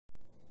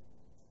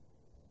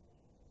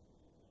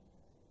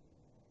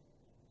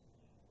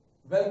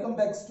Welcome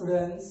back,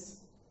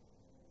 students.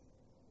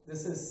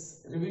 This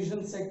is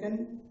revision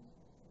second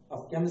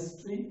of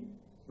chemistry,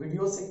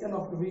 video second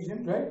of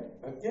revision, right?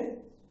 Okay.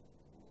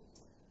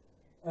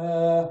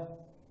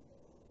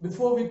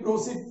 Before we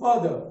proceed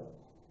further,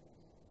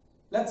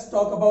 let's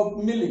talk about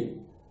milli.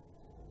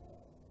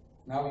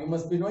 Now you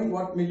must be knowing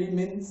what milli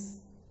means.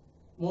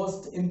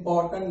 Most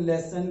important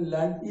lesson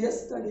learned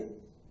yesterday.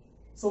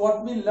 So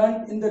what we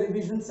learned in the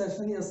revision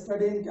session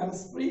yesterday in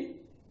chemistry?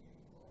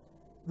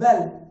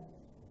 Well,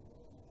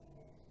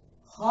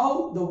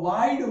 how the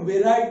wide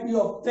variety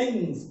of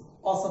things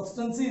or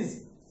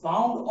substances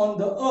found on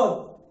the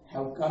earth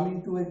have come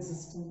into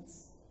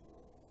existence.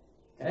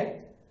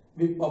 Correct?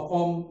 We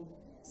performed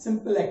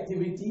simple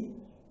activity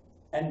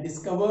and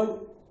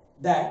discovered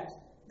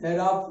that there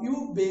are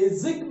few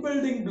basic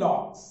building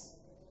blocks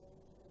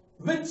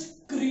which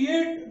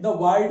create the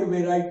wide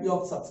variety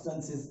of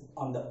substances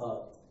on the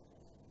earth.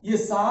 ये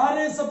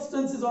सारे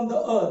substances on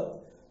the earth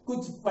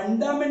कुछ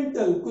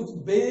fundamental, कुछ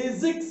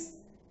basics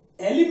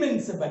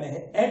element से बने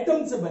हैं,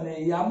 atom से बने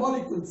हैं या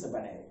मॉलिक्यूल से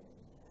बने हैं.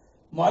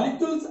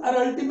 Molecules are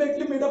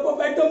ultimately made up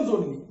of atoms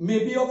only,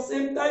 maybe of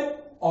same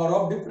type or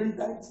of different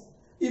types.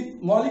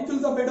 If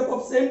molecules are made up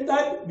of same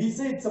type, we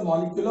say it's a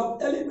molecule of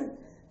element.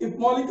 If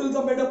molecules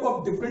are made up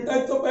of different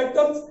types of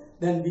atoms,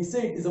 then we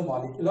say it is a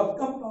molecule of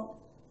compound.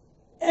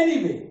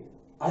 Anyway,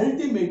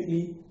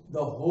 ultimately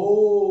the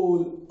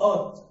whole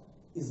earth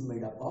is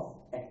made up of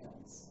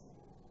atoms.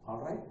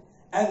 Alright?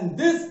 And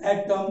this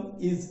atom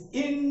is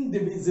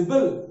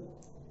indivisible.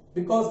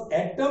 Because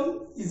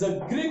atom is a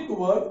Greek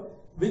word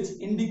which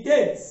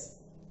indicates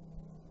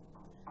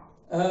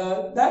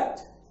that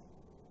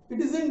it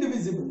is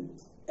indivisible.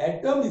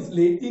 Atom is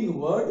Latin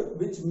word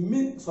which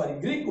means,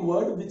 Greek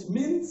word which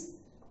means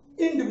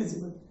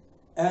indivisible.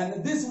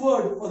 And this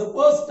word for the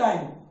first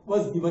time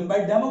was given by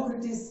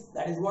Democritus.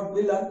 That is what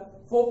we learned,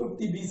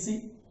 450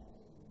 BC.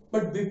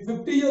 But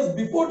 50 years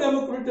before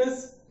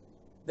Democritus,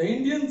 the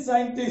Indian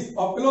scientist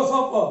or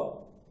philosopher,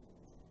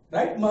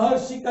 right,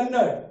 Maharshi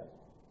Kannad,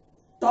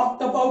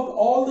 talked about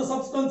all the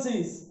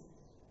substances.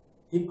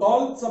 He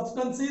called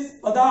substances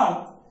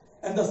padarth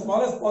and the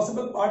smallest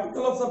possible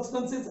particle of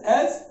substances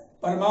as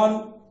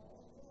parmanu.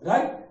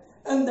 Right?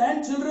 And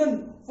then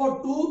children,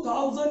 for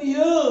 2000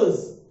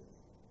 years,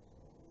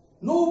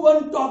 no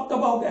one talked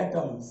about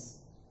atoms.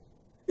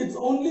 It's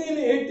only in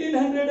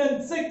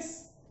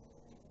 1806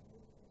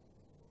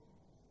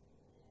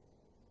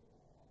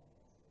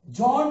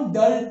 John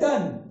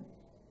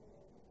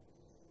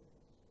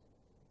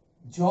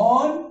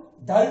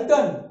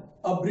Dalton,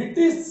 a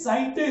British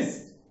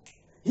scientist,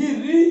 he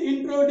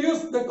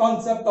reintroduced the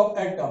concept of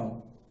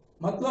atom.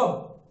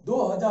 मतलब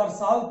 2000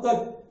 साल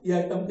तक ये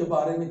atom के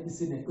बारे में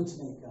किसी ने कुछ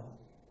नहीं कहा.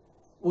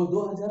 वो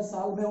 2000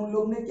 साल में उन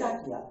लोग ने क्या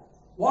किया?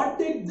 What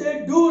did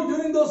they do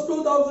during those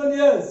 2000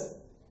 years?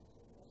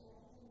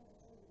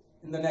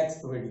 In the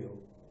next video.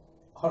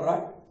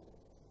 Alright?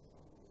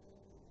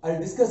 I'll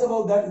discuss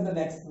about that in the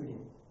next video.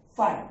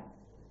 Fine.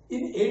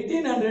 In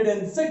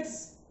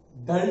 1806,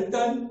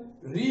 Dalton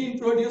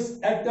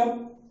reintroduced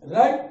atom,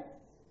 right?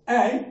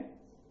 And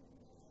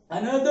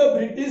another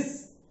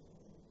British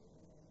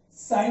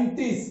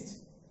scientist,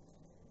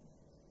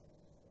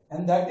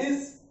 and that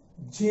is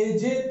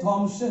J.J.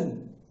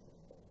 Thomson.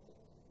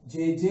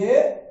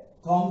 J.J.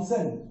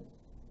 Thomson,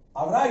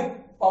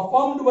 alright,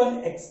 performed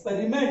one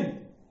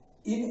experiment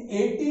in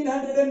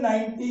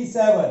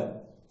 1897.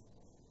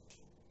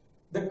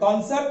 The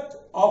concept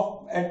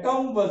of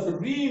atom was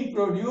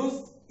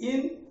reintroduced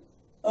in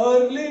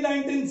early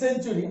 19th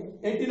century,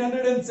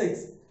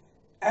 1806,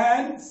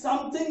 and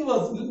something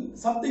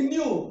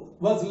new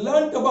was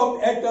learnt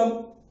about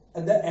atom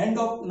at the end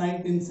of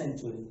 19th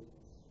century,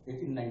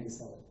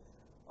 1897.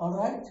 All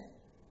right.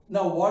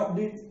 Now, what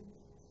did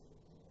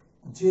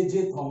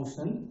J.J.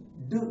 Thomson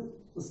do?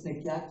 उसने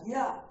क्या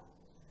किया?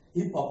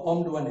 He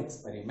performed one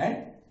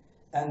experiment,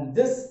 and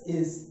this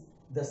is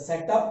the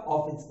setup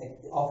of his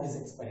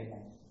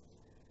experiment.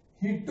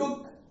 He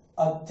took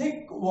a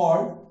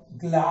thick-walled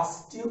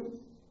glass tube,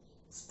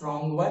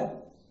 strong one,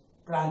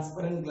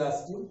 transparent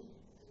glass tube.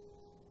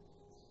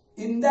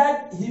 In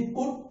that he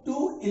put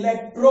two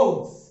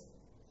electrodes.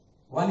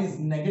 One is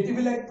negative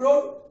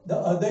electrode, the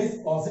other is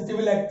positive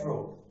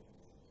electrode.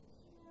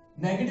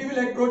 Negative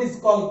electrode is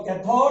called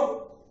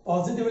cathode,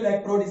 positive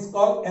electrode is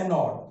called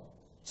anode.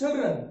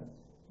 Children,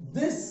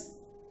 this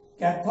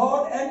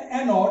cathode and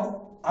anode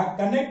are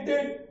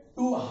connected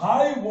to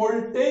high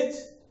voltage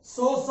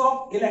source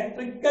of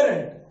electric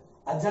current.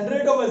 A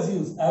generator was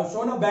used. I have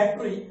shown a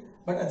battery,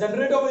 but a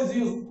generator was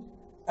used,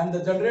 and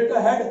the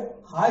generator had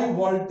high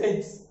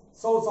voltage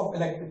source of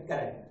electric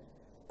current.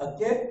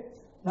 Okay.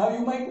 Now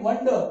you might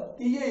wonder,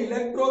 कि ये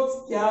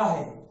electrodes क्या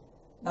है?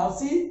 Now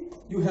see,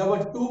 you have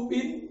a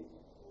 2-pin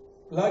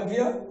plug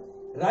here,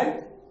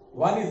 right?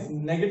 One is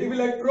negative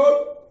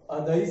electrode,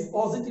 other is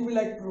positive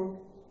electrode.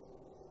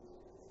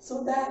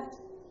 So that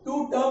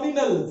two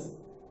terminals,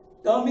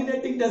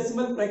 terminating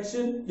decimal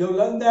fraction, you have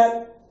learned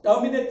that.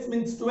 Terminates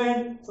means to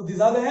end. So these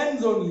are the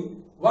ends only.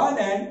 One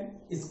end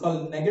is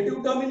called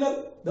negative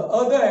terminal, the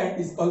other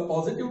end is called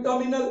positive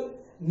terminal,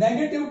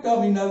 Negative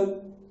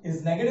terminal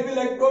is negative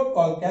electrode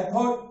called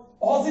cathode.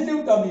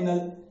 Positive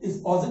terminal is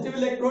positive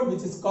electrode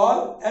which is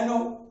called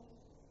anode.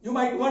 You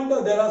might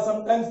wonder, there are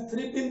sometimes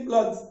 3-pin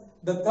plugs.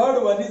 The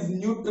third one is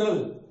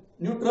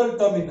neutral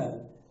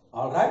terminal.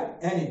 Alright,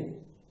 anyway.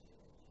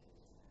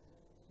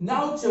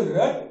 Now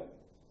children,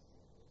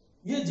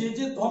 ये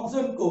J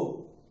Thomson को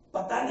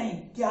पता नहीं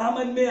क्या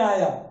मन में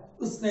आया,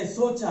 उसने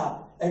सोचा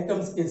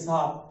एटम्स के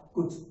साथ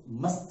कुछ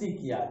मस्ती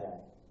किया जाए.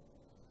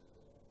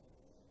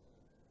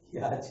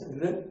 या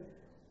चिल्ड्रन,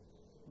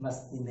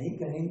 मस्ती नहीं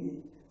करेंगे,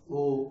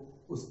 वो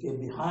उसके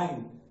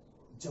बिहाइंड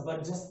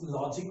जबरदस्त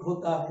लॉजिक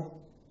होता है,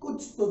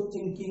 कुछ तो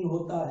थिंकिंग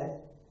होता है.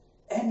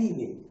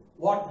 एनीवे,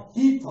 व्हाट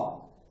ही थॉट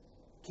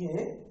कि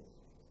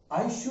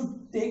I should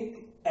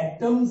take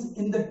atoms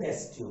in the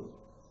test tube.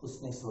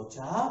 उसने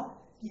सोचा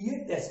कि ये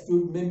टेस्ट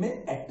ट्यूब में मैं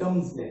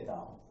एटम्स लेता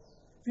हूं,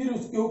 फिर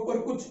उसके ऊपर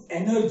कुछ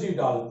एनर्जी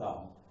डालता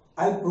हूं.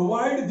 I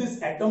provide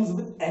this atoms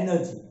with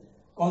energy.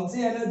 कौन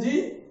सी एनर्जी?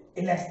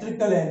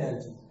 Electrical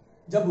energy.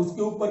 जब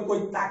उसके ऊपर कोई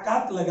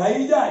ताकत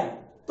लगाई जाए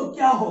तो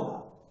क्या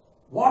होगा?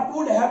 What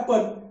would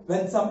happen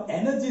when some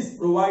energy is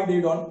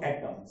provided on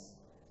atoms?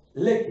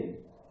 लेकिन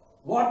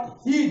what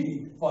he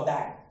did for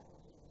that,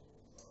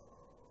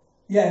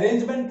 ये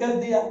अरेंजमेंट कर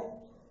दिया.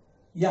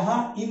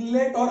 यहां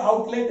इनलेट और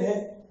आउटलेट है.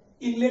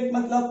 इनलेट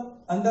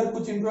मतलब अंदर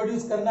कुछ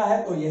इंट्रोड्यूस करना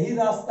है तो यही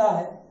रास्ता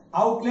है.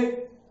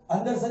 आउटलेट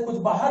अंदर से कुछ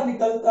बाहर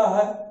निकलता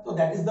है तो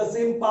that is the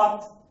same path.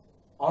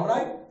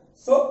 Alright,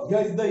 so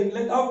here is the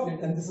inlet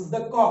outlet and this is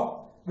the Kock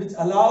which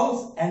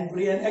allows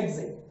entry and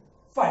exit.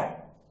 Fine.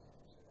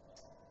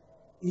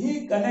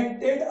 He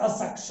connected a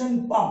suction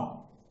pump.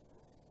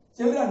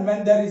 Children,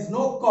 when there is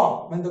no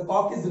cork, when the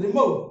cork is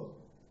removed,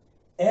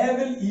 air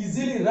will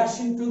easily rush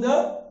into the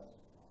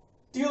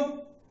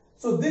tube.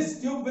 So this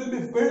tube will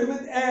be filled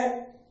with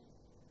air.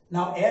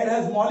 Now air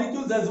has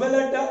molecules as well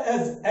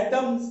as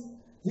atoms.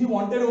 He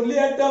wanted only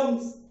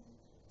atoms.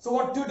 So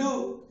what to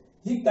do?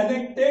 He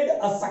connected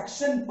a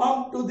suction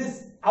pump to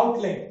this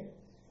outlet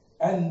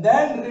and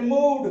then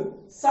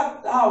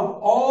sucked out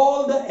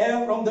all the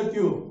air from the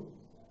tube.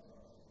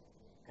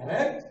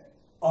 Correct?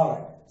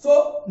 Alright.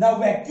 So now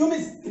vacuum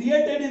is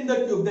created in the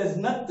tube. There is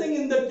nothing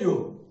in the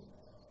tube.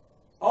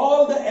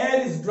 All the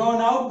air is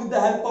drawn out with the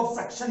help of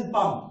suction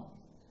pump.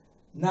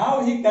 Now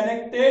he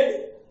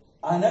connected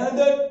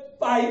another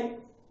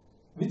pipe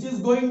which is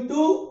going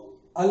to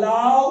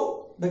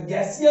allow the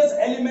gaseous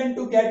element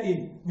to get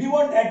in. We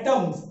want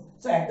atoms.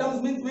 So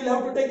atoms means we'll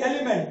have to take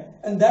element,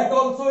 and that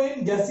also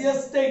in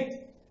gaseous state.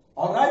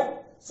 Alright.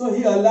 So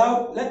he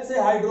allowed, let's say,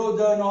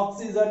 hydrogen,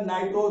 oxygen,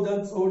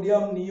 nitrogen,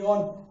 sodium,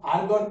 neon,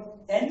 argon,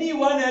 any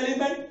one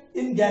element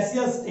in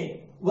gaseous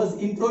state was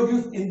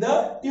introduced in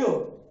the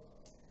tube.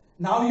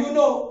 Now you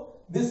know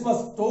this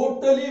was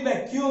totally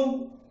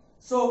vacuum,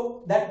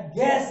 so that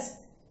gas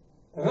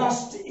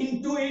rushed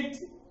into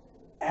it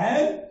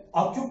and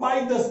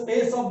occupied the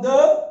space of the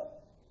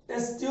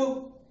test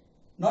tube.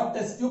 Not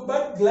test tube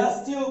but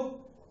glass tube.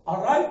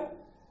 Alright.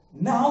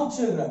 Now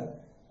children,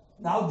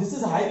 now this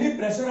is highly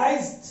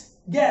pressurized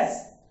gas.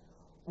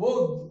 वो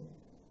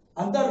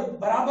अंदर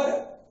बराबर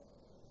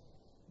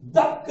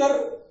दब कर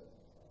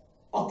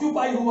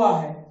occupy हुआ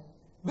है.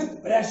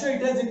 With pressure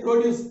it has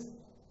introduced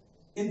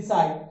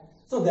inside.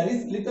 So there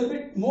is little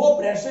bit more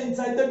pressure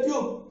inside the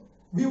tube.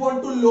 We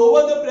want to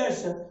lower the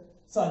pressure.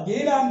 So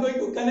again I am going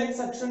to connect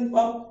suction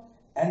pump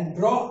and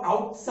draw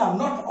out some,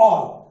 not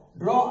all,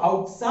 draw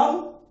out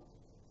some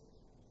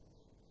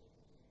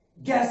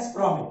gas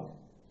from it.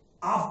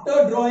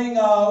 After drawing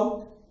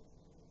out,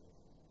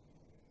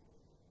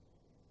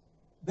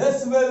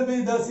 this will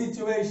be the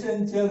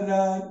situation,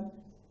 children.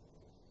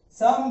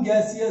 Some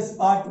gaseous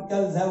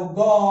particles have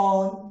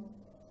gone.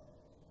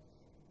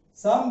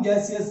 Some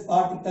gaseous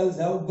particles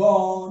have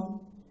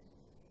gone.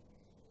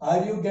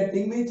 Are you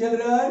getting me,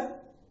 children?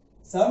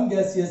 Some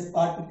gaseous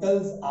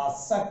particles are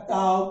sucked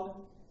out.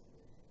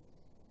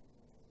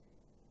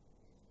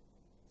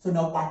 So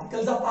now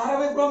particles are far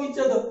away from each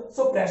other.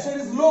 So pressure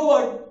is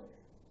lowered.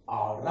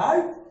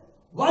 Alright.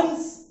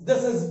 Once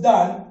this is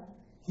done,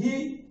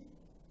 he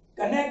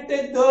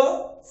connected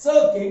the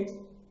circuit,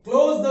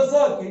 closed the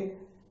circuit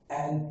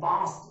and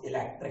passed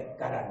electric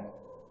current.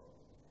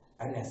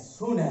 And as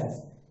soon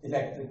as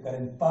electric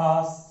current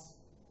passed,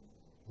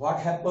 what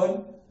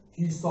happened?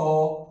 He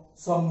saw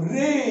some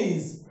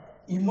rays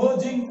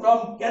emerging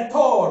from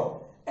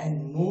cathode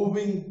and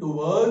moving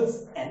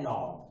towards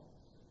anode.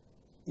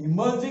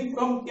 Emerging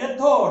from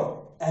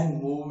cathode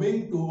and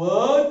moving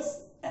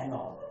towards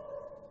anode.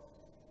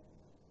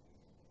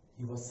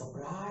 He was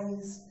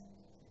surprised.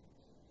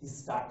 He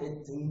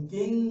started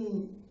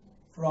thinking,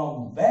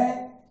 from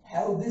where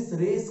have these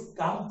rays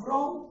come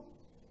from?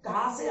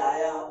 कहां से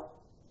आया?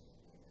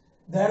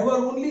 There were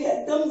only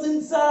atoms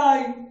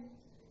inside.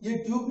 ये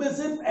tube में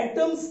सिर्फ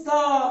atoms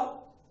था,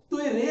 तो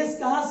ये race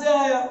कहां से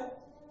आया?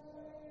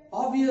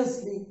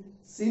 Obviously,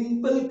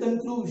 simple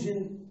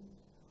conclusion.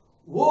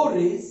 वो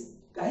रेस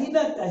कहीं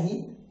ना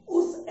कहीं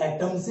उस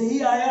एटम से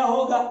ही आया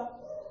होगा.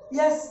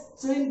 Yes,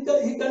 so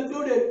he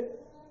concluded.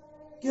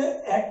 कि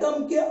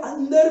एटम के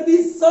अंदर भी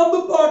सब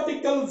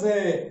पार्टिकल्स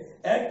है,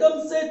 एटम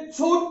से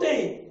छोटे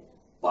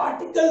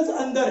पार्टिकल्स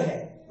अंदर है,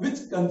 विच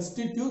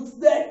कंस्टिट्यूट्स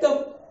द एटम।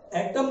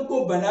 एटम को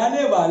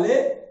बनाने वाले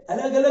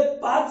अलग अलग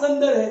पार्ट्स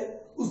अंदर है,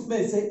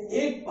 उसमें से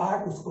एक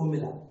पार्ट उसको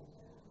मिला।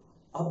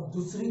 अब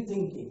दूसरी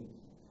थिंकिंग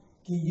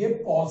कि ये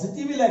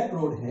पॉजिटिव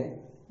इलेक्ट्रोड है,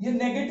 ये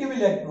नेगेटिव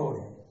इलेक्ट्रोड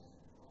है,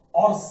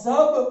 और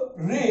सब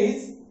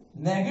रेज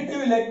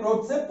नेगेटिव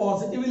इलेक्ट्रोड से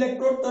पॉजिटिव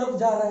इलेक्ट्रोड तरफ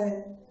जा रहे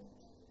हैं।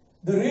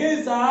 The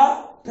rays are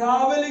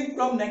traveling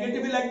from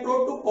negative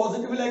electrode to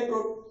positive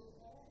electrode.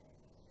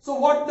 So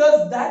what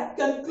does that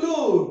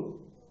conclude?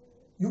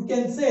 You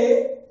can say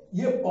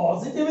ये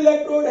पॉजिटिव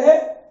इलेक्ट्रोड है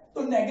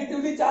तो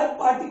नेगेटिवली चार्ज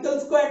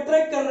पार्टिकल्स को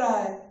अट्रैक्ट कर रहा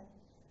है।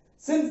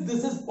 Since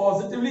this is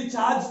positively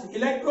charged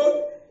electrode,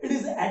 it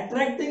is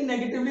attracting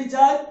negatively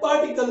charged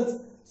particles.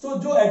 So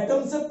जो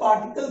atom से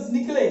particles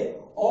निकले,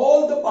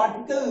 all the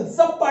particles,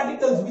 sub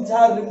particles which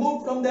are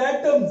removed from the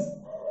atoms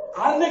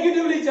are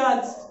negatively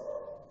charged.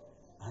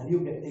 Are you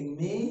getting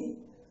me?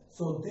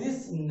 So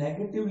these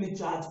negatively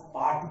charged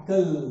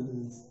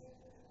particles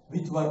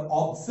which were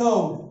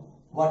observed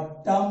were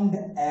termed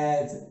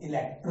as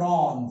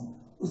electrons.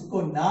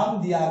 उसको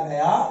नाम दिया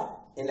गया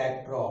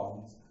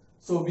electrons.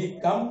 So we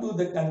come to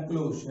the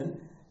conclusion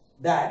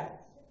that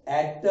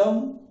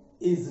atom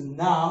is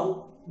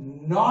now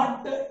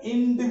not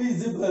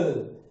indivisible.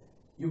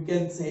 You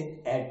can say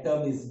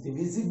atom is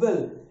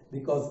divisible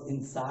because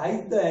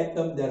inside the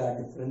atom there are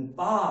different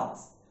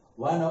parts.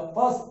 One of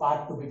first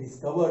part to be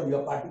discovered,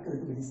 your particle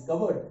to be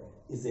discovered,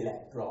 is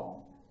electron,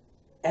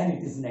 and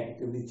it is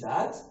negatively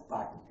charged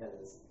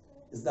particles.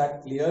 Is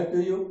that clear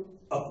to you?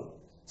 Okay,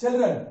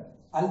 children,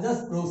 I'll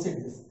just proceed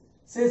this.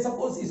 Say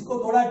suppose इसको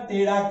थोड़ा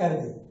टेढ़ा कर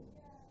दे,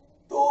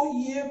 तो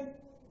ये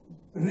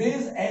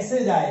raise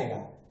ऐसे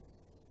जाएगा,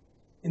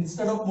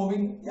 instead of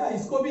moving, या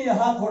इसको भी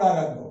यहां थोड़ा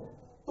रख दो,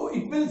 तो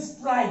it will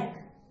strike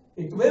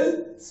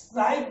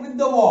with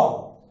the wall.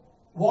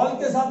 Wall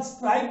के साथ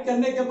स्ट्राइक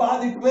करने के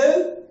बाद इट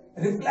विल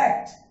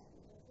रिफ्लेक्ट।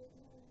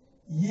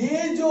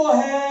 ये जो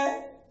है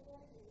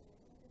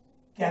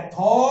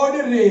कैथोड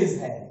रेज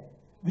है,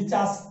 which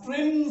are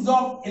strings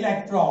of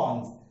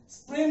electrons,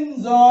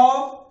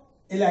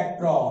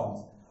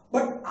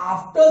 but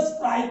after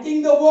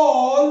striking the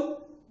wall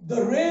the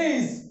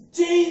raise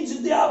change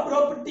their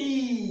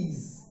properties,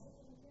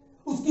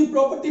 उसकी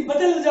प्रॉपर्टी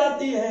बदल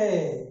जाती है,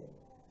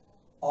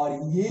 और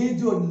ये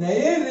जो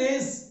नए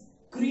रेज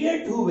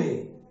क्रिएट हुए,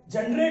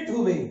 जनरेट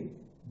हुए,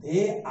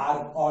 they are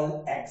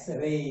called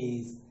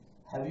X-rays.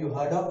 Have you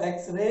heard of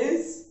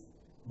X-rays?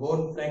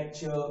 Bone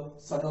fracture,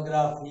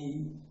 sonography,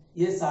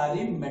 ये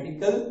सारी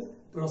medical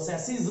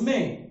processes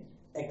में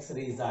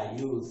X-rays are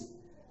used.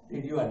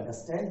 Did you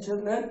understand,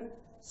 children?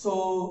 So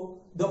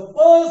the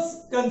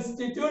first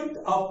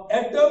constituent of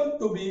atom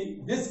to be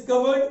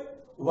discovered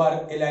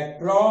were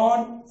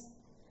electrons,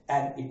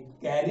 and it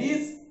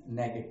carries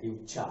negative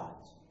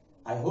charge.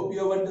 I hope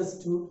you have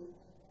understood.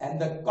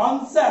 And the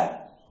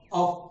concept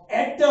of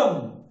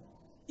atom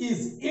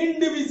is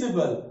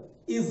indivisible,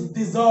 is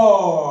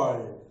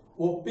dissolved.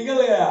 वो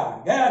पिघल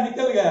गया,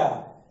 निकल गया.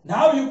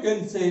 Now you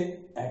can say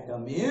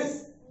atom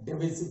is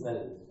divisible.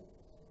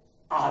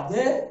 Are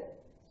there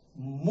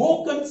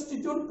more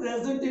constituents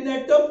present in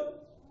atom?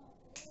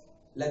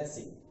 Let's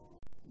see.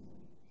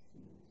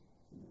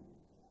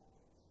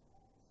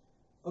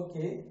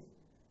 Okay,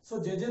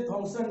 so J.J.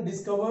 Thomson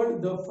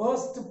discovered the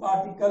first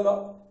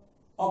particle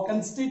or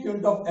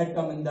constituent of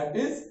atom, and that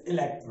is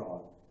electron.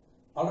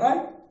 All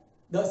right.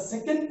 The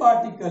second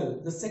particle,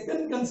 the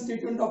second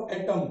constituent of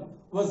atom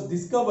was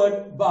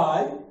discovered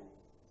by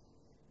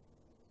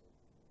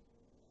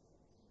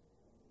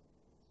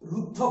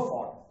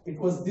Rutherford. It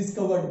was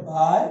discovered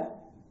by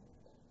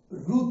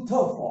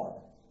Rutherford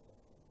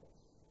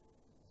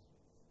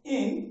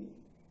in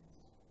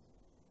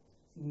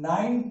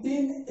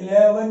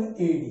 1911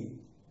 AD.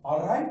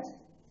 All right.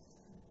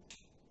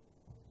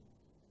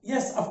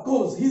 Yes, of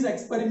course, his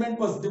experiment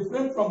was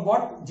different from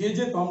what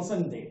J.J.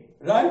 Thomson did,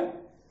 right?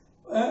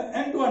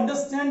 And to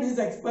understand his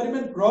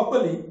experiment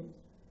properly,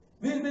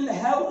 we will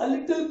have a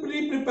little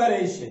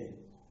pre-preparation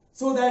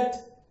so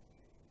that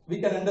we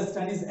can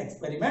understand his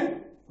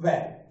experiment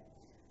well.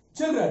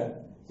 Children,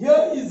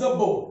 here is a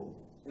bowl,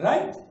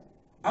 right?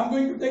 I'm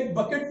going to take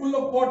bucket full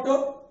of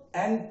water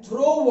and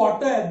throw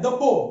water at the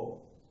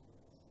bowl,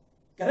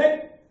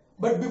 correct?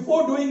 But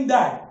before doing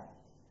that,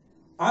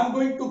 I'm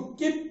going to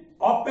keep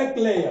opaque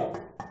layer.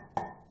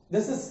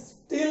 This is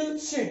still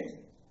sheet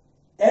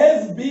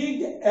as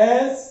big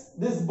as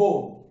this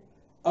bowl,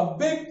 a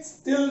big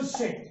still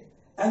sheet,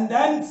 and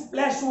then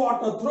splash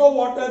water, throw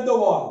water at the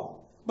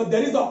wall. But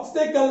there is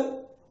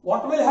obstacle.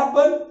 What will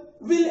happen?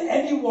 Will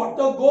any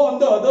water go on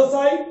the other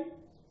side?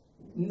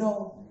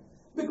 No,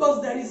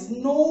 because there is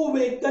no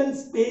vacant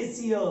space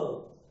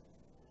here.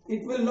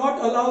 It will not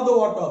allow the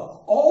water.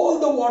 All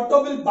the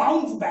water will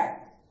bounce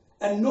back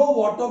and no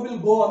water will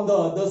go on the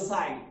other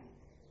side.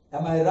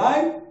 Am I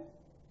right?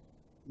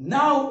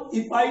 Now,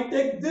 if I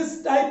take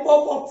this type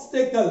of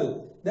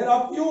obstacle, there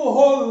are few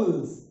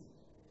holes,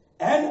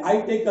 and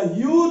I take a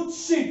huge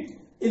sheet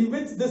in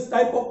which this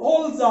type of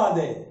holes are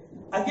there.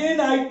 Again,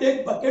 I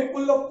take bucket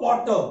full of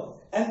water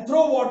and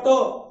throw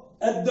water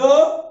at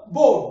the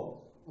board.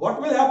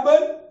 What will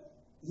happen?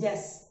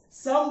 Yes,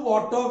 some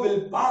water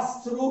will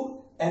pass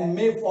through and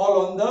may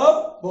fall on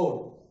the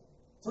board.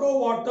 Throw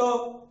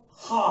water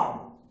hard,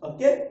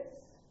 okay?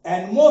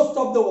 And most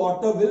of the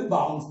water will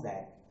bounce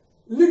back.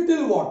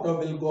 Little water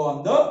will go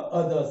on the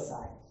other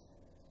side.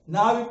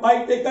 Now if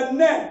I take a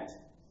net,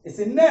 it's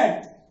a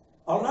net,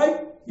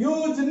 alright,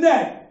 huge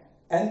net,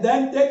 and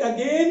then take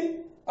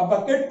again a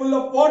bucket full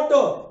of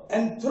water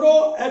and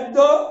throw at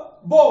the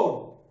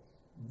board.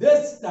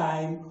 This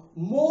time,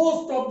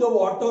 most of the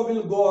water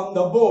will go on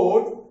the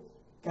board,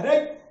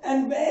 correct?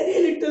 And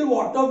very little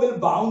water will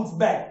bounce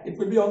back. It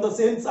will be on the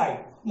same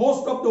side.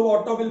 Most of the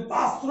water will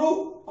pass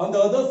through on the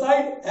other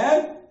side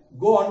and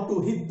go on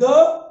to hit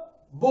the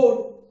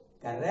board,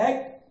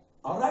 correct?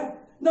 Alright.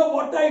 Now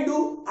what I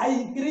do, I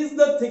increase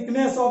the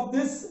thickness of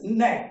this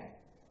net.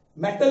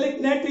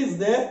 Metallic net is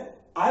there.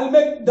 I'll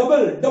make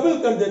double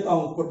कर देता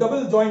हूं उसको,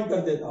 double joint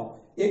कर देता हूं,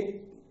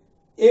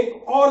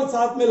 एक और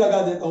साथ में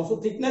लगा देता हूं. So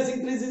thickness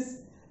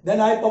increases.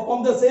 Then I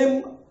perform the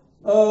same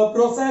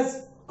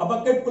process. A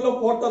bucket full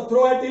of water,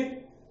 throw at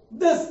it.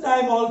 This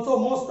time also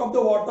most of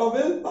the water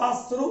will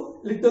pass through,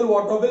 little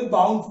water will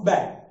bounce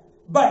back.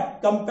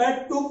 But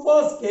compared to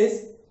first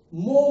case,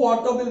 more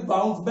water will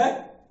bounce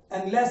back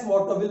and less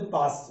water will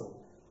pass through.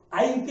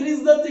 I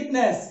increase the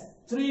thickness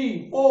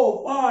 3,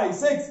 4, 5,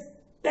 6,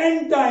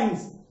 10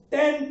 times.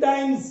 10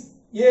 times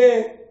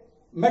ये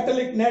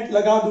metallic net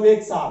लगा दूं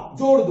एक साथ,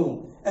 जोड़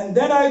दूं, and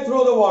then I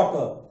throw the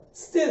water.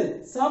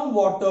 Still, some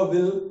water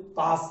will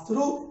pass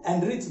through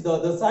and reach the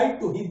other side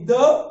to hit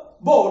the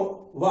board,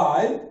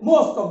 while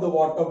most of the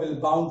water will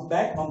bounce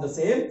back on the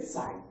same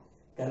side.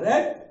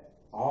 Correct?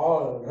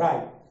 All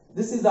right.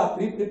 This is our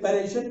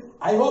pre-preparation.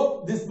 I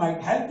hope this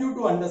might help you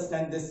to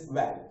understand this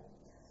well.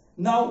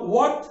 Now,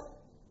 what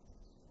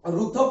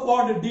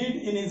Rutherford did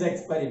in his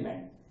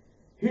experiment,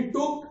 he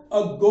took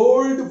a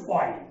gold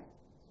foil.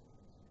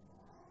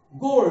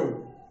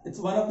 Gold, it's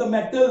one of the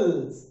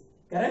metals,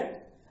 correct?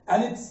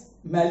 And its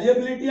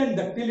malleability and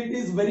ductility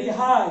is very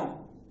high.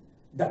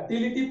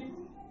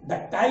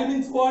 Ductile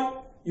means what?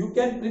 You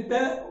can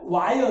prepare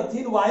wire,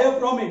 thin wire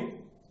from it.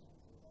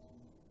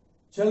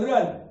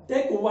 Children,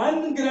 take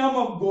 1 gram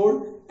of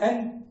gold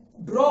and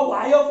draw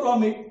wire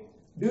from it.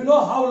 Do you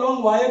know how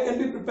long wire can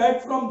be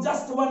prepared from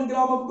just 1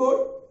 gram of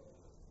gold?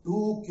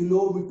 2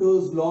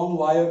 kilometers long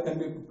wire can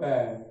be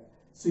prepared.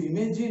 So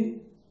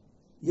imagine,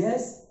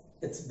 yes,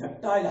 it's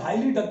ductile,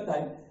 highly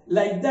ductile.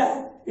 Like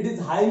that, it is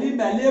highly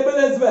malleable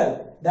as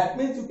well. That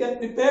means you can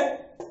prepare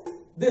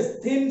this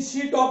thin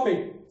sheet of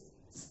it,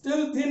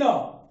 still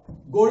thinner.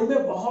 Gold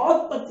में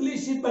बहुत पतली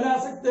sheet बना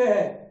सकते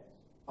हैं.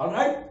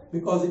 Alright?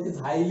 Because it is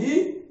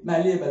highly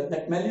malleable.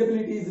 That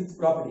malleability is its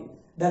property.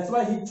 That's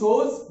why he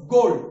chose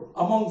gold.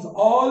 Amongst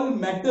all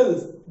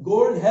metals,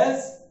 gold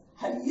has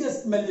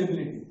highest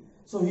malleability.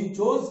 So he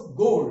chose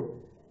gold.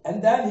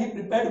 And then he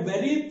prepared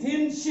very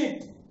thin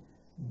sheet,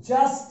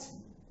 just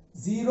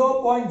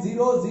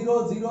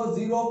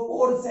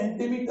 0.00004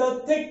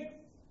 centimeter thick.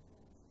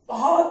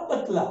 बहुत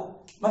पतला.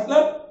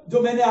 मतलब जो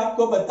मैंने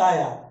आपको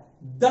बताया,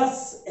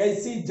 10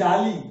 ऐसी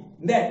जाली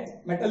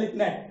net, metallic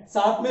net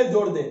साथ में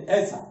जोड़ दे,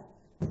 ऐसा,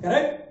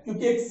 करेक्ट?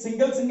 क्योंकि एक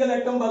सिंगल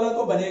एटम वाला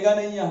तो बनेगा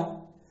नहीं यहां.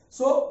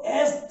 So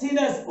as thin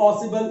as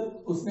possible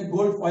उसने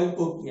गोल्ड फॉइल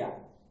को किया,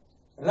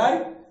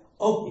 right?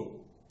 Okay.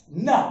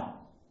 Now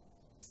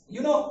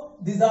you know,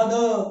 these are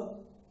the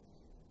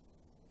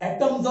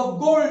atoms of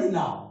gold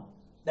now.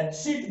 That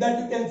sheet that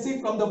you can see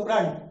from the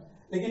front.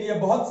 लेकिन ये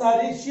बहुत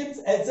सारी sheets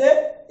ऐसे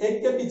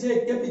एक के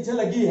पीछे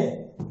लगी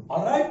है.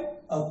 Alright?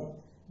 Okay.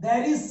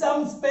 There is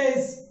some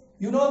space.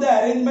 You know the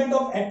arrangement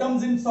of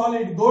atoms in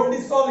solid. Gold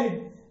is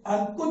solid.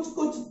 And कुछ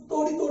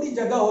थोड़ी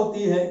जगह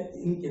होती है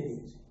इनके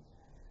बीच.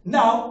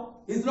 Now,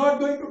 he's not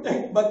going to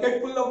take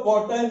bucket full of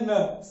water and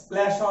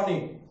splash on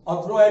it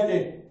or throw at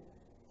it.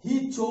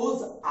 He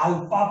chose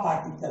alpha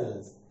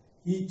particles.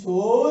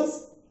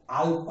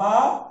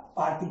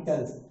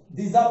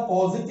 These are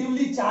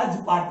positively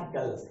charged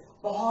particles.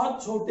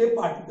 बहुत छोटे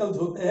particles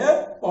होते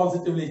हैं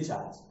positively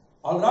charged.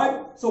 All right.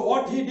 So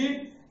what he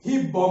did,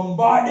 he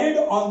bombarded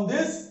on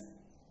this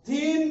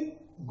thin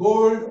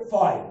gold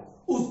foil.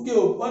 उसके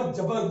ऊपर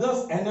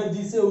जबरदस्त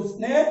energy से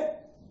उसने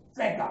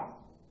फेंका.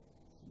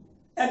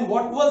 And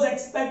what was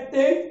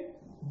expected?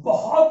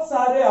 बहुत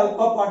सारे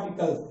alpha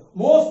particles.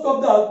 Most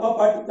of the alpha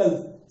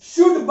particles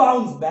should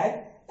bounce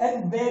back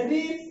and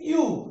very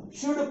few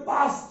should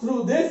pass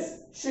through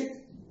this sheet.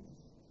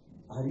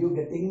 Are you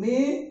getting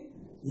me?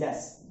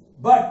 Yes.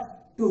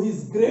 But to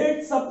his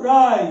great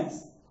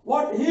surprise,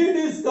 what he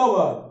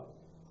discovered,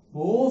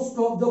 most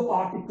of the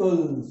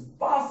particles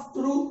pass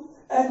through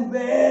and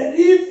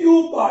very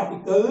few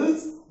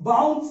particles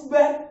bounce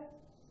back.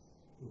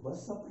 He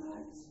was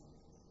surprised.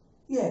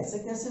 Yes,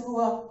 कैसे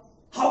हुआ?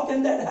 How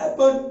can that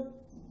happen?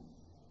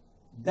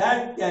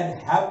 That can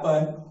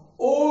happen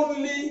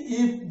only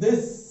if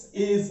this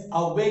is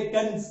a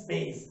vacant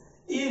space,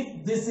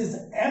 if this is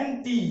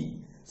empty.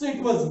 So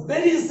it was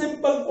very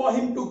simple for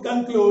him to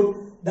conclude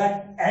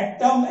that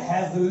atom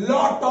has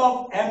lot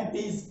of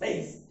empty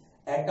space.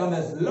 Atom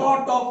has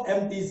lot of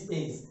empty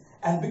space,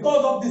 and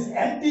because of this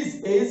empty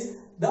space,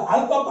 the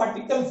alpha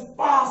particles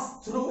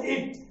passed through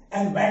it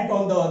and went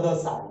on the other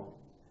side.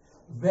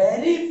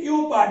 Very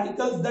few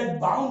particles that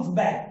bounce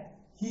back,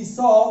 he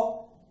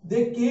saw,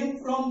 they came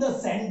from the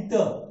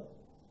center.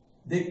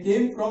 They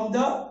came from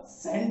the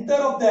center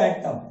of the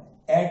atom.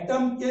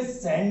 Atom के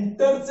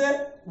centre से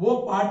वो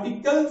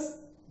particles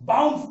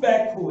bounce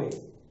back हुए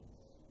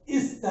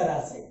इस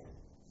तरह से.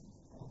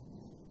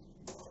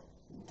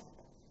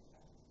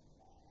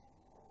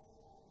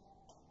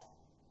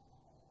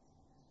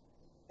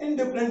 In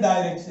different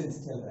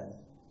directions, children.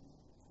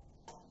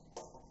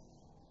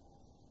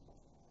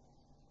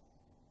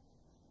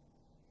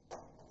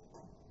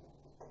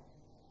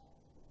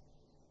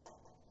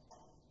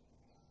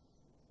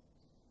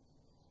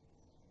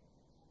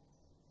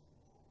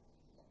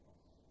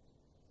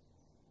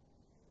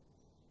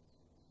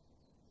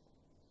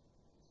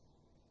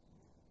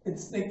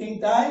 It's taking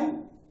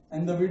time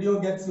and the video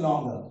gets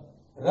longer,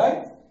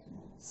 right?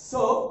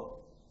 So,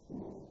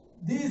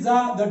 these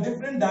are the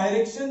different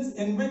directions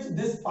in which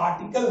these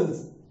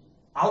particles,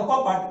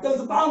 alpha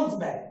particles, bounce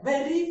back.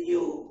 Very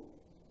few,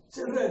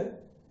 children.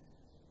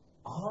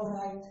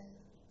 Alright.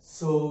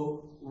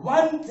 So,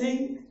 one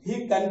thing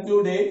he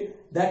concluded,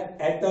 that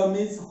atom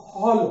is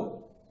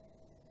hollow.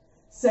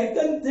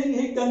 Second thing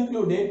he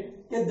concluded,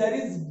 that there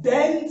is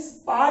dense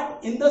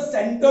part in the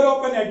center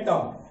of an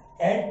atom.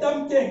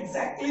 Atom के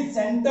exactly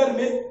center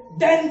में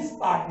dense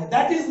part है,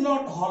 that is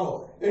not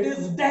hollow, it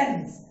is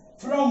dense,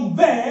 from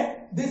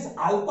where this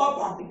alpha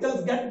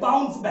particles get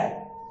bounced back.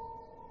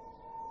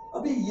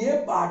 अभी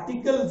ये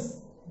particles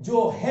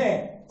जो है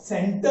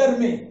center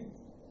में,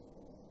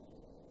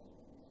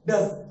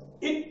 does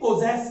it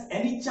possess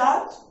any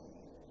charge?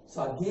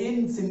 So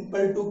again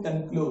simple to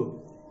conclude,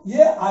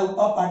 ये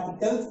alpha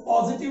particles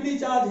positively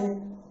charged है,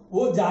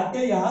 वो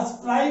जाके यहाँ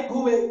strike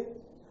हुए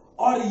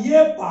और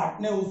ये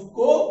पार्ट ने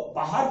उसको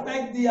बाहर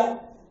फेंक दिया.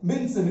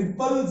 Means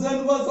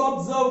repulsion was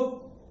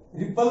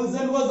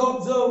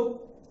observe.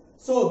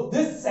 So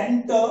this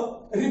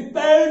centre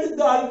repelled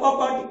the alpha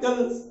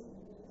particles.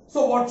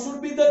 So what should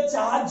be the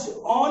charge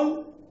on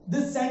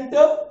this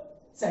centre?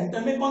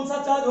 Centre में कौन सा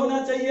चार्ज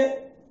होना चाहिए?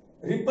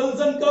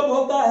 रिपल्जन कब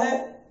होता है?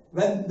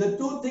 When the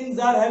two things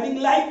are having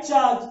like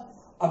charge.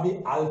 अभी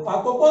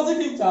alpha को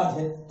पॉजिटिव चार्ज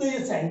है तो ये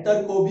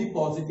सेंटर को भी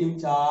पॉजिटिव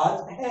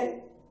चार्ज है.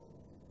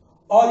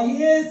 और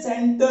ये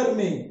सेंटर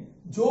में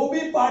जो भी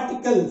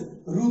पार्टिकल्स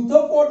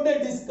रुथरफोर्ड ने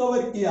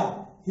डिस्कवर किया,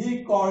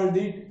 he called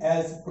it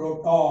as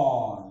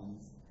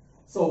protons.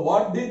 So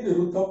what did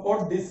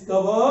Rutherford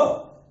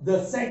discover?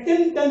 The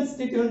second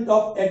constituent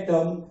of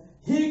atom,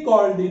 he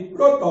called it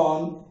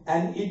proton,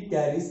 and it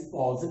carries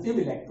positive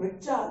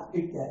electric charge.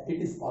 It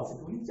is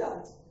positively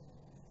charged.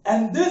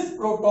 And these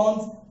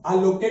protons are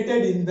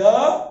located in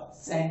the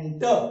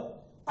center.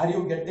 Are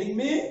you getting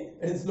me?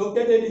 It is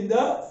located in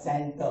the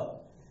center.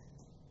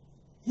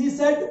 He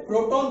said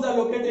protons are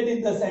located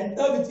in the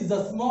center, which is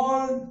a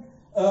small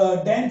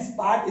dense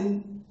part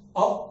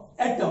of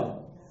atom.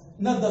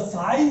 Now the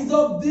size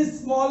of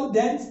this small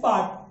dense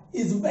part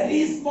is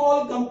very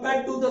small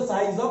compared to the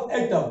size of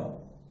atom.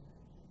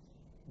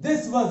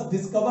 This was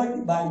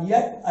discovered by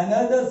yet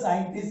another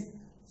scientist,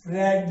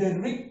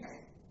 Frederick,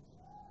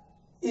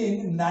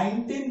 in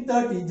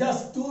 1930,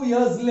 just 2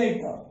 years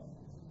later.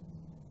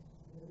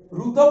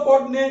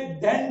 Rutherford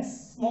ने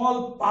dense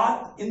small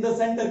part in the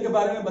center के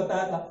बारे में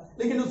बताया था,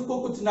 लेकिन उसको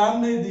कुछ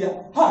नाम नहीं दिया.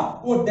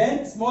 हाँ, वो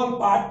dense small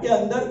part के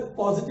अंदर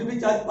positively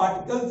charged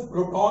particles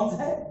protons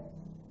है,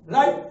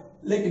 right?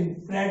 लेकिन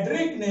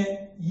फ्रेडरिक ने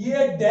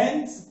ये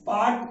dense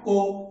part को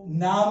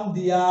नाम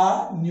दिया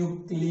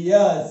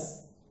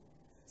nucleus.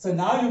 So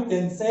now you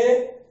can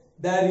say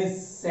there is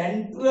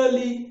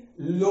centrally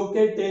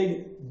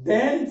located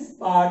dense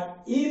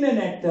part in an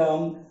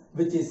atom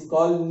which is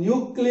called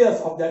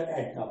nucleus of that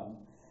atom.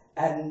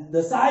 And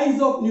the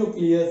size of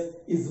nucleus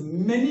is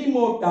many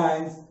more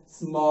times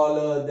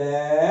smaller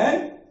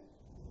than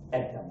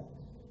atom.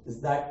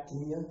 Is that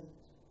clear?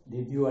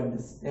 Did you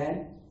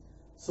understand?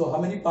 So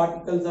how many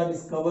particles are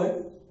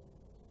discovered?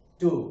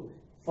 2.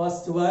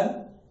 First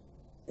one,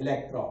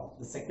 electron.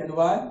 The second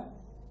one,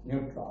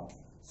 neutron.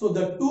 So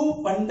the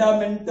two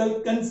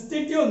fundamental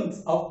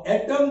constituents of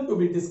atom to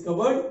be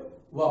discovered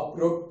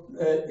were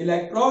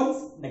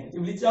electrons,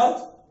 negatively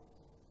charged,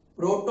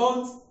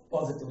 protons,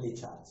 positively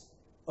charged.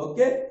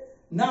 Okay.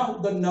 Now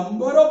the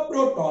number of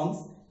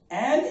protons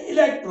and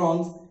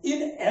electrons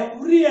in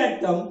every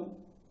atom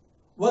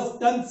was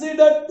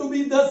considered to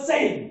be the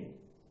same.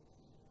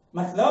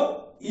 Matlab,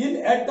 in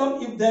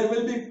atom, if there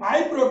will be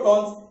 5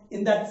 protons,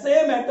 in that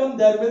same atom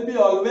there will be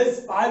always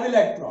 5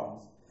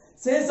 electrons.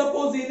 Say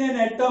suppose in an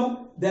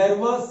atom there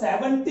were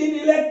 17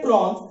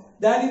 electrons,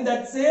 then in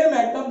that same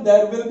atom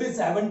there will be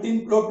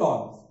 17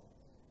 protons.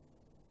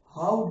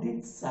 How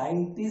did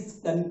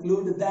scientists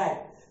conclude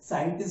that?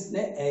 Scientists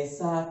ने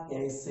ऐसा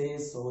कैसे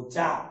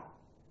सोचा?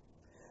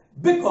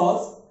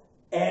 Because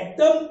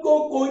atom को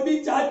कोई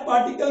भी charged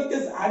particle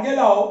के आगे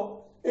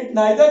लाओ, it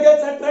neither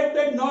gets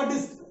attracted nor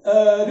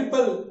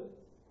ripple,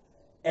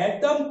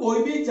 atom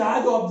कोई भी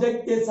चार्ज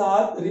ऑब्जेक्ट के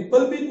साथ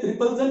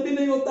रिपल्सन भी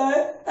नहीं होता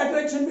है,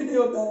 अट्रैक्शन भी नहीं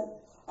होता है।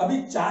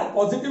 अभी चार्ज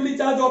पॉजिटिवली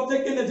चार्ज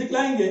ऑब्जेक्ट के नजीक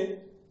लाएंगे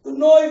तो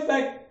no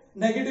effect,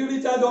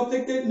 negatively charge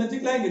object के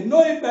नजीक लाएंगे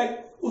नो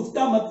इफेक्ट।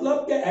 उसका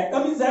मतलब कि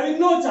atom is having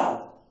no charge.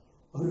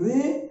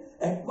 अरे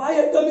why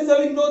atom is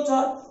having no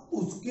charge?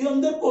 उसके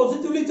अंदर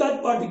पॉजिटिवली चार्ज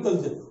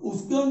पार्टिकल्स है,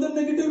 उसके अंदर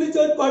नेगेटिवली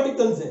चार्ज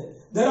पार्टिकल्स है।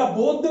 There are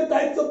both the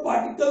types of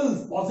particles,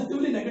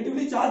 positively,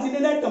 negatively charged in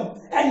an atom,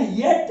 and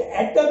yet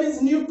atom is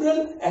neutral.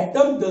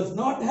 Atom does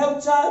not have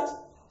charge.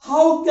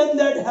 How can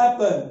that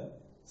happen?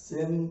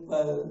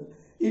 Simple.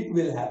 It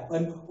will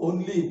happen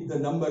only if the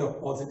number of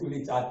positively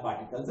charged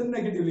particles and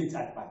negatively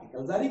charged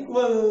particles are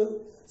equal.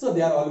 So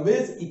they are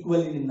always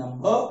equal in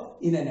number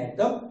in an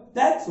atom.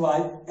 That's why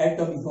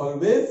atom is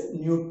always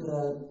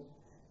neutral.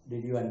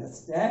 Did you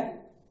understand?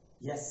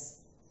 Yes.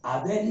 Are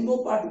there any more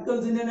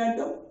particles in an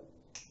atom?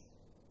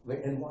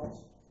 Wait and watch.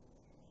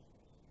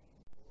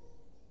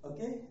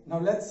 Okay, now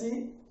let's see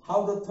how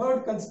the third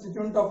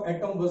constituent of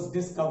atom was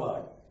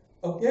discovered.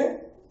 Okay,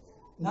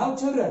 now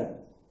children,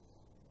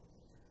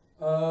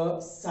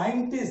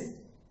 scientists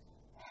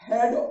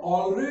had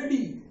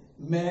already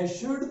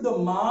measured the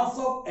mass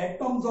of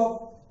atoms of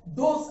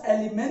those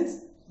elements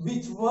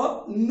which were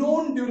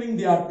known during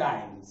their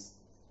times.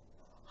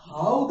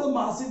 How the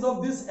masses of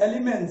these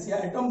elements,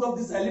 atoms of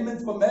these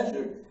elements were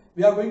measured,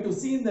 we are going to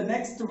see in the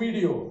next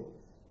video.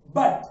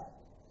 But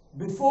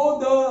before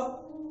the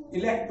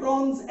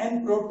electrons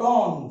and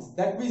protons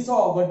that we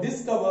saw were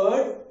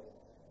discovered,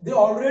 they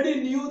already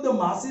knew the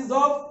masses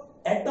of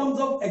atoms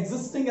of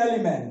existing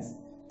elements.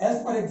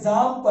 As for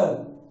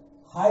example,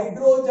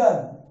 hydrogen,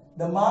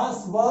 the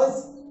mass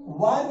was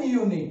 1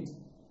 unit,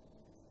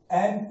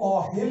 and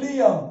for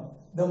helium,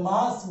 the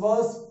mass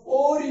was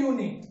 4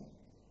 unit.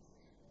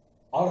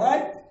 All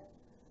right,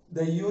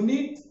 the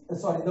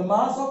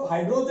mass of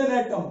hydrogen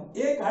atom,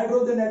 एक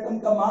hydrogen atom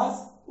का mass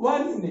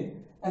 1 unit,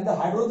 and the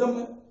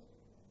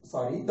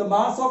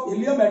mass of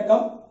helium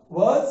atom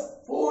was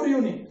 4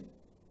 unit.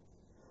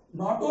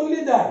 Not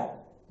only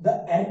that,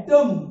 the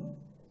atom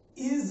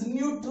is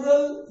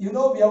neutral. You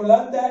know, we have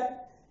learned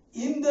that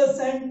in the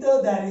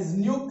center there is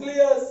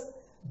nucleus,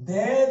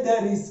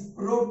 there is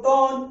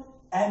proton,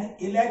 and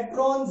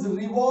electrons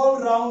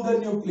revolve around the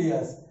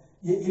nucleus.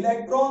 ये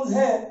electrons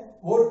है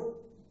वो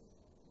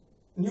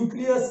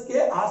nucleus के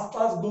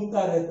आसपास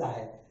घूमता रहता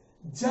है.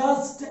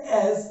 Just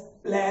as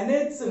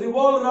planets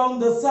revolve around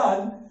the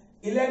sun,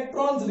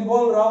 electrons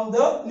revolve around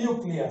the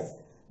nucleus.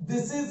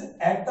 This is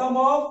atom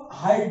of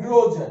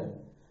hydrogen.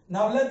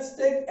 Now let's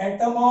take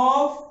atom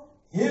of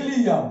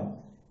helium.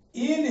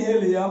 In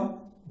helium,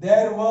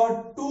 there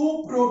were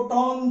 2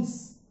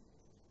 protons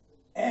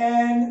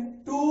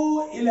and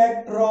 2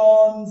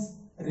 electrons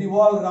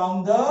revolve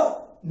around the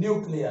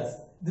nucleus.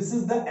 This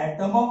is the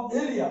atom of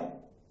helium.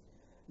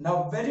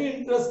 Now, very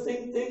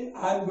interesting thing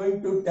I am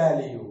going to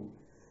tell you.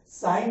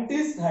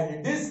 Scientists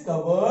had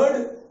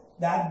discovered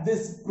that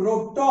this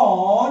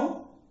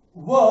proton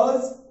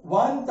was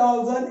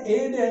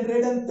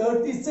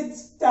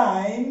 1836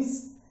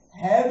 times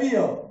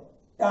heavier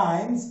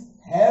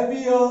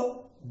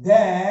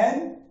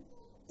than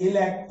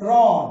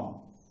electron.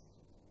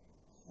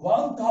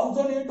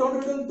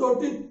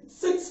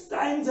 1836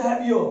 times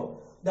heavier.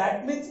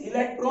 That means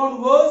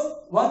electron was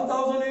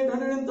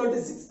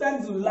 1836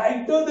 times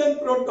lighter than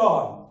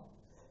proton.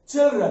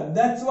 Children,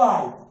 that's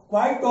why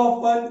quite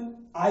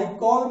often I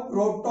call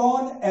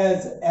proton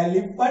as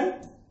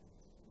elephant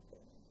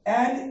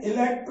and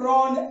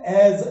electron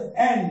as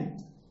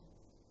ant.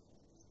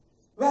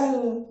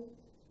 Well,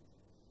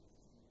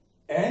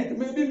 ant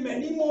may be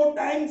many more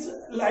times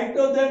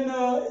lighter than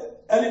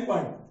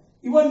elephant,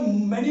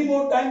 even many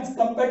more times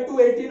compared to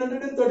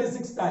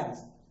 1836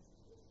 times.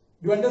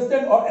 Do you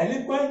understand? Or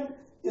elephant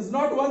is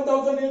not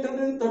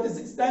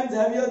 1836 times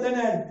heavier than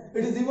ant.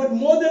 It is even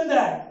more than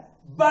that.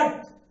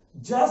 But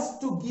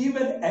just to give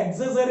an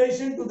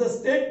exaggeration to the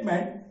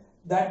statement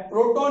that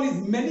proton is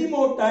many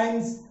more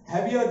times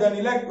heavier than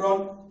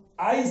electron,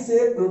 I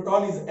say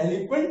proton is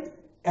elephant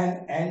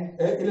and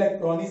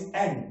electron is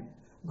ant.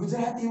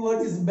 Gujarati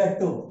word is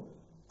better.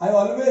 I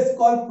always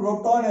call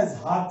proton as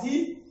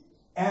hathi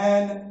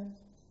and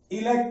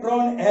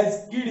electron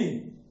as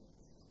kidi.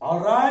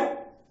 Alright?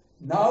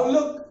 Now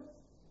look.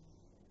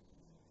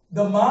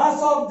 The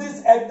mass of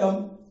this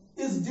atom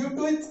is due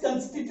to its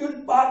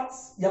constituent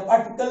parts या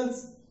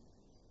particles.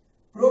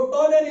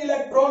 Proton and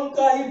electron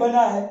का ही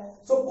बना है,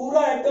 सो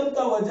पूरा atom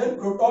का वजन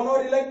proton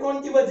और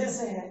electron की वजह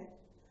से है.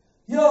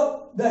 Here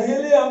the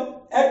helium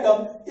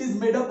atom is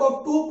made up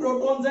of 2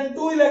 protons and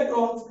 2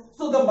 electrons,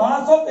 so the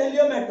mass of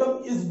helium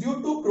atom is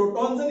due to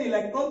protons and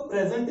electrons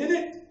present in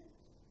it.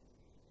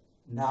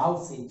 Now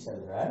see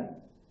children,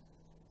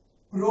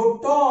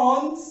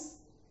 protons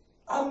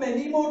are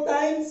many more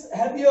times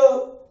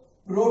heavier.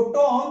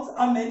 Protons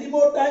are many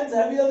more times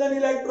heavier than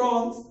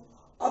electrons.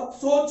 अब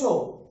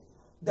सोचो,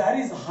 there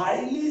is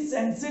highly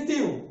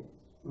sensitive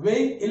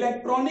weighing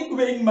electronic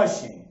weighing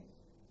machine,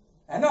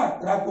 है ना,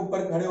 truck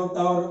ऊपर खड़े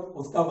होता है और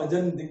उसका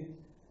वजन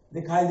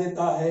दिखाई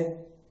देता है.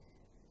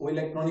 वो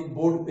इलेक्ट्रॉनिक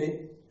बोर्ड पे।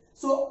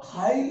 सो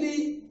highly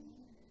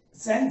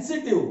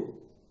sensitive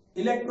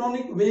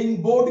electronic weighing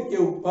board के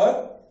ऊपर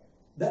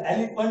द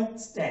एलिफेंट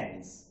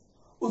स्टैंड्स।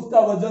 उसका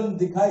वजन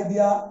दिखाई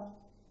दिया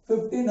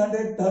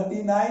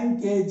 1539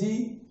 kg,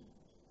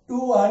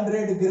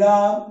 200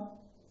 ग्राम,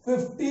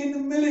 15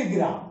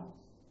 milligram.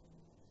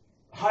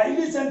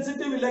 Highly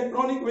sensitive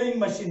electronic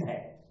weighing machine है।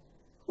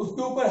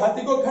 उसके ऊपर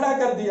हाथी को खड़ा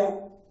कर दिया,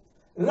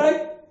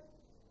 राइट।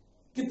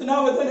 कितना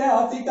वजन है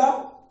हाथी का?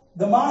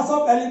 The mass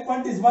of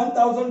elephant is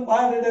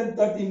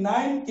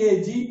 1539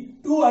 kg,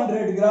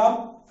 200 gram,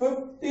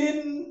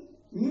 15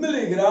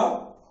 milligram.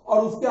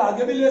 और उसके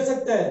आगे भी ले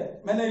सकते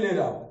हैं, मैं नहीं ले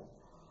रहा हूं।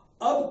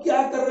 अब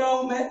क्या कर रहा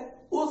हूं मैं?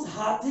 उस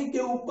हाथी के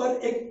ऊपर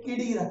एक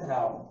कीड़ी रख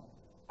रहा हूं।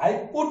 I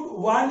put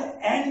one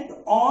ant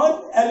on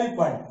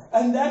elephant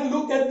and then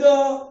look at the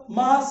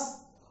mass.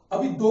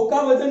 अभी दो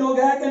का वजन हो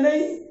गया कि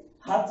नहीं,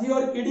 हाथी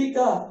और कीड़ी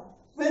का।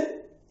 फिर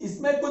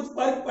इसमें कुछ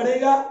फर्क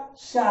पड़ेगा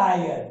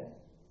शायद।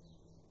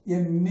 ये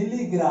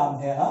मिलीग्राम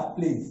है, हाँ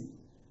प्लीज।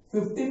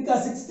 15 का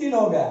 16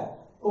 हो गया,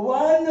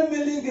 1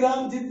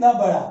 मिलीग्राम जितना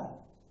बड़ा।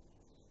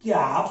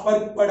 क्या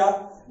फर्क पड़ा?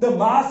 The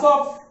mass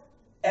of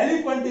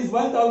elephant is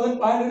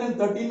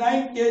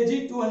 1539 kg,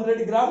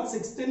 200 gram,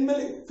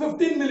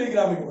 15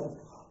 milligram it was.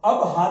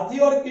 अब हाथी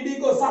और कीड़ी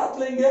को साथ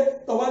लेंगे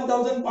तो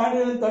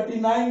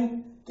 1539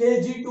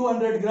 kg,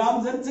 200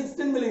 gram and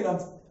 16 milligram.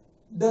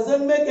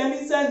 Doesn't make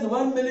any sense.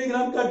 1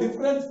 milligram का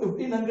डिफरेंस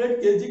 1500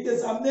 kg के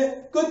सामने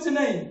कुछ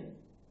नहीं।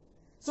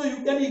 So you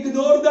can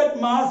ignore that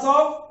mass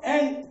of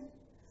ant.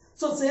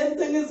 So same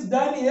thing is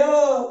done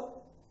here.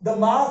 The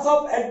mass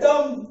of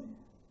atom,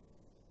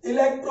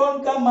 electron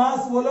का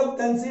मास वो लोग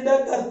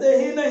कंसीडर करते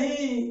ही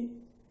नहीं।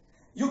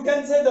 You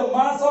can say the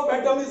mass of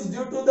atom is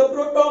due to the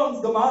protons.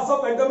 The mass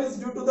of atom is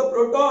due to the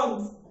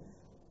protons.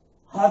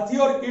 हाथी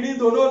और कीड़ी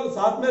दोनों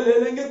साथ में ले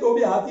लेंगे तो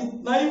भी हाथी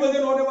इतना ही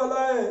वजन होने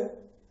वाला है।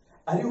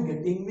 Are you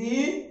getting me?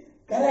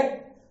 Correct.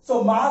 So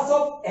mass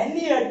of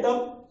any atom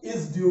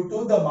is due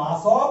to the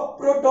mass of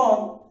proton.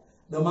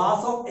 The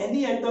mass of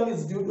any atom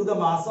is due to the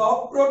mass of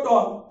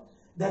proton.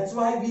 That's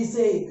why we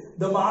say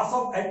the mass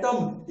of atom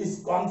is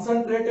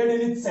concentrated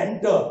in its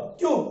center.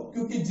 क्यों?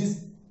 क्योंकि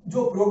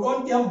जो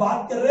proton की हम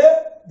बात कर रहे हैं,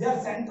 they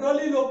are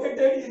centrally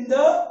located in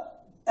the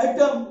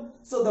atom.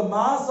 So the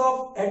mass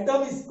of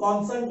atom is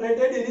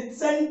concentrated in its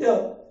center.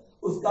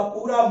 उसका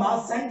पूरा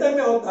मास सेंटर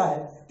में होता है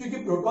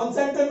क्योंकि प्रोटॉन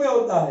सेंटर में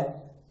होता है।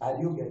 Are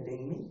you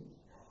getting me?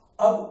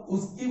 अब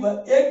उसकी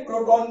एक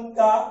प्रोटॉन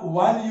का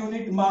 1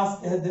 यूनिट मास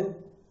कह दो,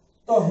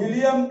 तो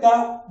हीलियम का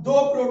 2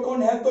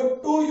 प्रोटॉन है तो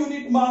 2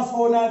 यूनिट मास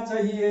होना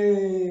चाहिए।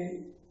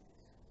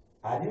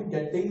 Are you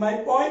getting my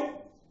point?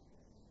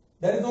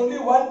 There is only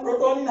 1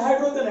 proton in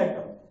hydrogen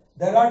atom.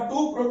 There are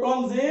 2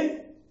 protons in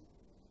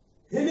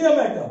helium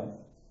atom.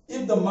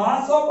 If the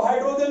mass of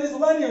hydrogen is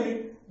 1 unit,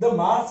 the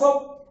mass of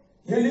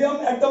helium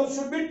atom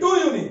should be 2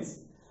 units.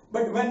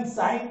 But when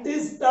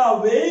scientists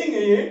are weighing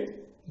it,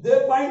 they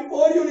find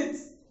 4 units.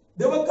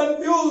 They were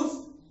confused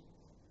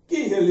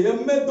कि helium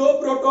में 2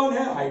 proton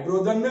है,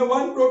 hydrogen में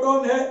 1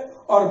 proton है,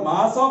 और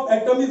mass of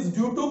atom is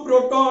due to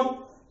proton.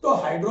 तो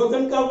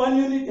hydrogen का 1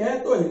 unit है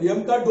तो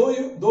हीलियम का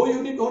 2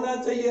 यूनिट होना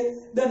चाहिए।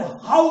 Then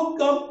how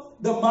come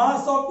the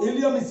mass of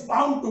helium is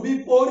found to be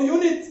 4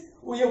 units?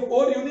 वो ये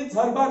 4 यूनिट्स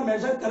हर बार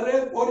मेजर कर रहे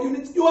हैं, 4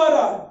 यूनिट्स क्यों आ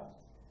रहा है?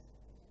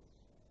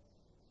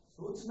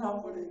 सोचना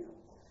पड़ेगा।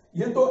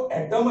 ये तो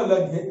एटम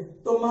अलग है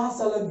तो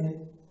मास अलग है।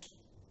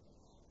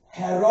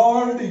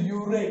 हेरोल्ड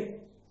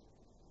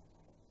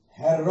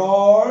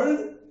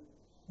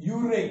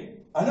यूरे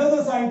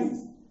अनदर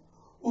साइंटिस्ट,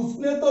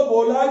 उसने तो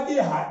बोला कि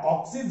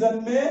ऑक्सीजन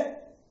में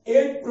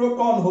 8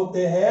 प्रोटॉन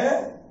होते हैं,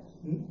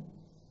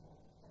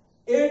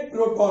 8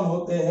 प्रोटॉन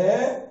होते हैं।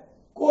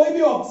 कोई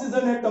भी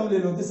ऑक्सीजन एटम ले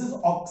लो, this is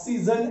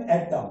oxygen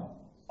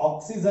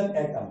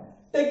atom,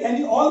 take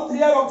any, all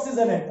 3 are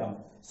oxygen atom.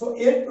 So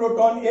 8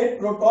 proton, 8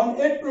 proton,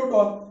 8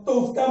 proton, तो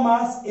उसका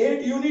मास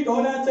 8 यूनिट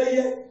होना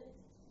चाहिए।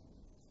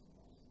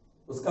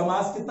 उसका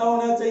मास कितना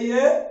होना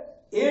चाहिए?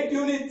 8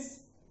 units.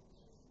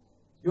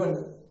 You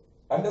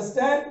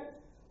understand?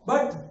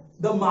 But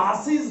the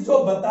masses जो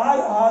बता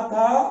रहा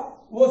था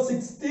वो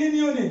 16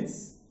 यूनिट्स,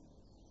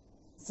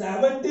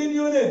 17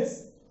 यूनिट्स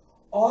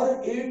और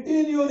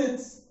 18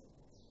 यूनिट्स,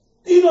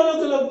 3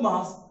 अलग अलग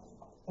मास।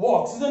 वो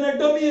ऑक्सीजन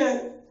एटम ही है,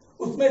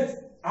 उसमें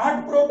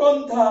 8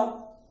 प्रोटॉन था,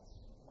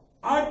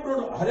 8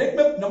 प्रोटॉन, हर एक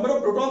में number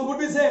of protons would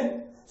be same,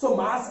 so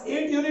mass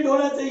 8 unit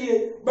होना चाहिए।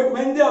 But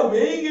when they are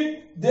weighing it,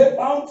 they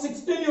found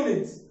 16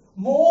 units.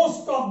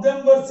 Most of them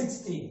were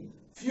 16.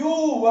 Few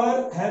were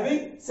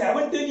having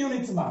 17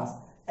 units mass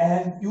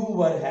and few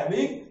were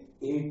having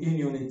 18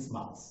 units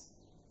mass.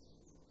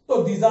 So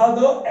these are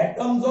the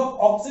atoms of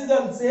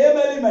oxygen, same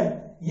element,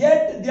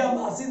 yet their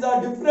masses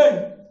are different.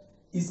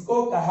 इसको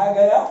कहा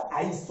गया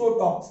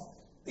isotopes.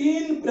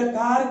 3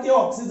 प्रकार के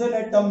oxygen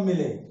atom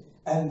मिले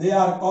and they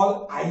are called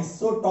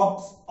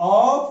isotopes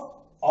of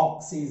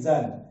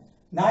oxygen.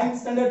 9th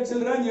standard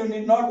children, you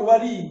need not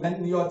worry when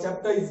your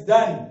chapter is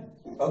done.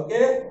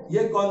 Okay,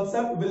 ये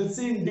concept we'll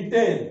see in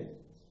detail.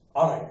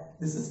 All right,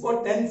 this is for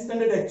 10th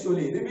standard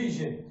actually,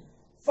 revision.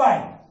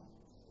 Fine.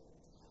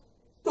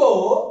 तो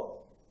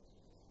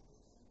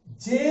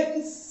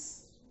James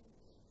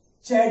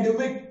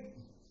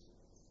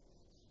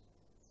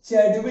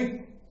Chadwick,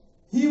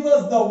 he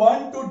was the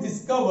one to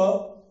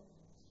discover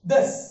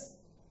this.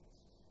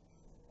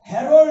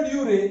 Harold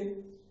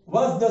Urey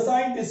was the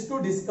scientist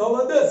to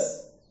discover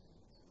this.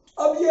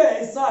 अब ये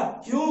ऐसा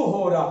क्यों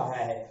हो रहा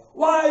है?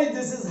 Why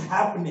this is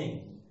happening?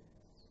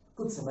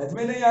 कुछ समझ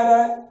में नहीं आ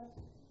रहा है?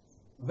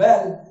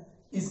 Well,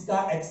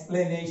 इसका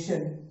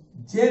explanation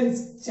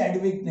जेम्स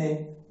चैडविक ने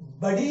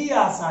बड़ी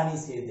आसानी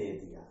से दे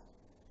दिया.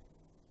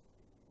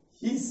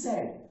 He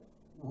said,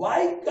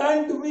 why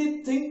can't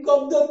we think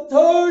of the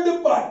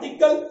third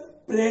particle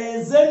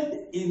present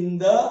in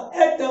the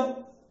atom?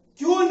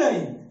 क्यों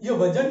नहीं? ये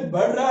वजन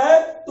बढ़ रहा है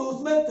तो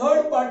उसमें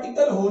थर्ड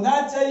पार्टिकल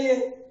होना चाहिए,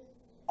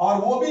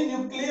 और वो भी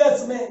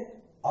न्यूक्लियस में.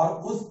 और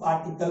उस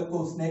पार्टिकल को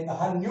उसने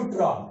कहा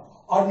न्यूट्रॉन,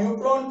 और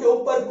न्यूट्रॉन के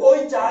ऊपर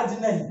कोई चार्ज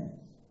नहीं.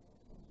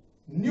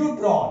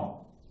 Neutron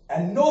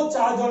and no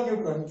charge on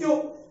neutron. क्यों?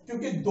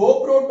 क्योंकि 2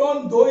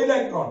 प्रोटॉन 2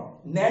 इलेक्ट्रॉन,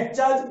 नेट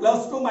चार्ज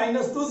 +2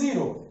 -2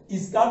 0.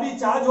 इसका भी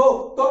चार्ज हो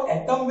तो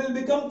एटम विल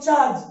बिकम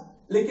चार्ज,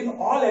 लेकिन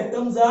all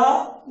atoms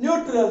are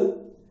neutral.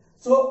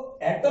 So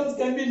atoms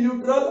can be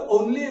neutral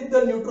only if the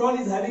neutron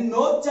is having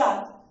no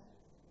charge.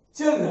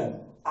 Children,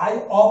 I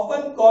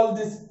often call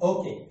this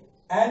okay,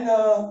 and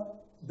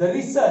the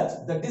research,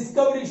 the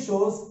discovery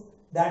shows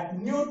that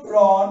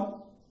neutron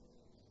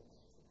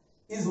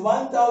is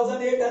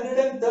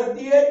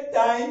 1838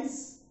 times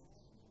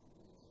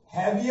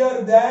heavier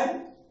than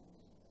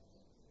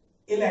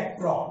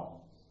electron.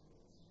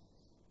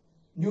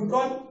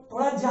 Neutron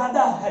थोड़ा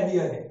ज्यादा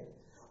heavier है,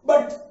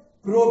 but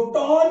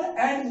proton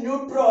and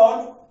neutron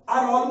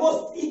are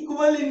almost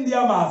equal in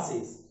their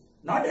masses.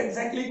 Not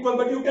exactly equal,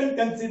 but you can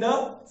consider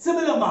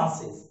similar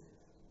masses.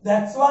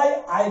 That's why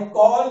I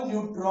call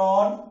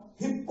neutron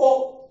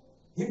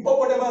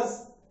hippopotamus.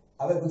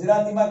 अब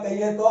गुजराती में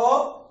कहिए तो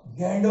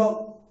गेंडो.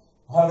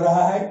 All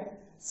right.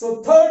 So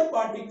third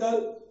particle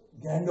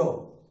गेंडो,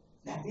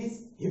 that is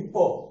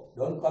hippo.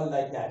 Don't call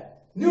like that.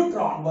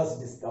 Neutron was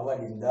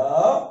discovered in the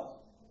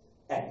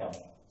atom.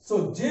 So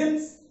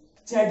James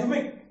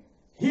Chadwick,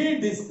 he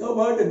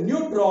discovered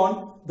neutron,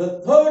 the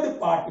third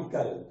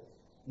particle.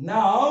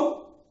 Now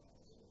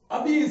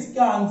अभी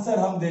इसका answer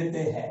हम देते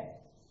हैं.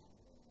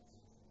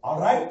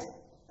 Alright,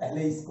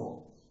 पहले इसको.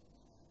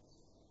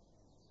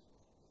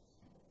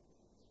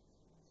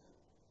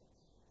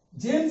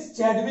 जेम्स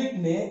चैडविक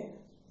ने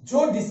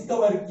जो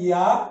discover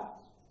किया,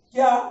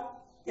 क्या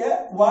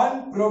 1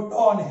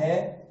 प्रोटॉन है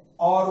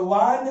और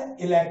 1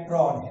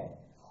 इलेक्ट्रॉन है,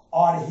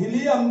 और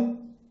helium,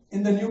 in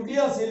the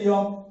nucleus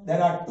helium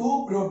there are 2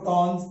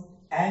 protons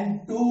and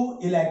 2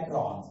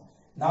 electrons.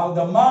 Now the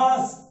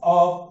mass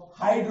of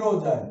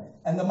hydrogen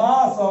and the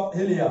mass of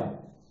helium,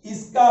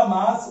 इसका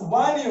मास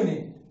 1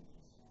 यूनिट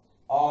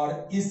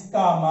और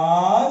इसका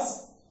मास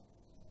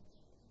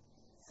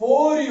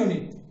 4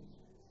 यूनिट.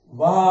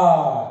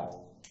 वाह!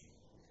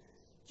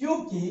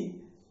 क्योंकि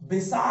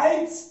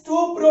besides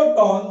 2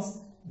 protons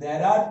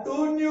there are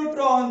 2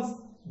 neutrons.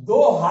 2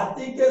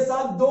 हाथी के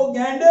साथ 2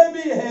 गैंडे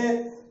भी है,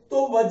 तो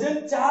वजन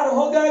 4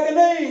 होगा कि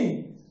नहीं?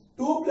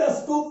 2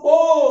 + 2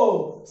 4.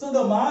 So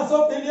the mass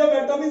of helium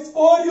atom is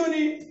 4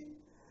 unit.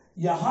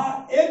 यहां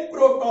एक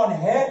प्रोटॉन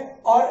है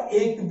और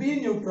एक भी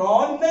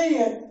न्यूट्रॉन नहीं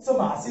है, सो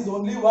mass is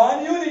only 1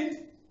 unit.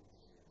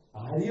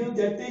 Are you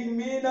getting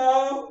me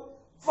now?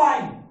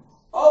 Fine.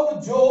 अब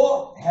जो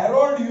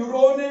हैरोल्ड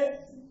यूरो ने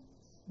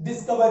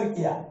डिस्कवर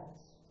किया,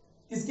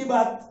 किसकी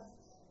बात?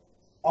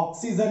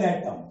 ऑक्सीजन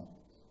एटम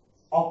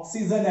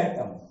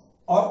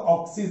और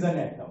ऑक्सीजन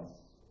एटम.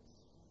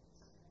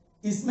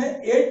 इसमें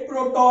 8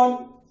 प्रोटॉन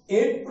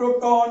 8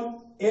 प्रोटॉन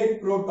 8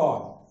 प्रोटॉन,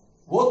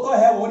 वो तो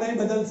है, वो नहीं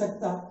बदल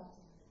सकता.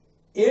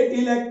 8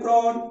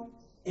 इलेक्ट्रॉन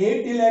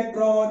 8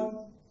 इलेक्ट्रॉन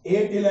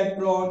 8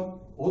 इलेक्ट्रॉन,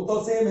 वो तो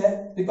सेम है,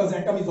 because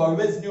atom is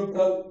always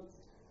neutral.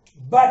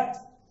 But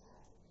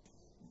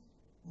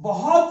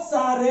बहुत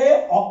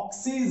सारे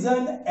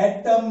ऑक्सीजन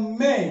एटम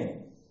में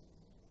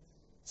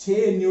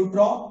 6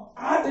 न्यूट्रॉन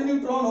 8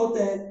 न्यूट्रॉन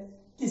होते हैं,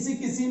 किसी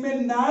किसी में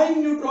 9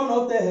 न्यूट्रॉन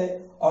होते हैं,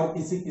 और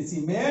किसी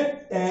किसी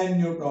में 10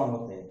 न्यूट्रॉन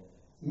होते हैं.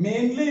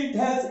 Mainly it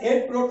has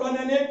 8 proton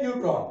and 8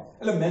 neutron.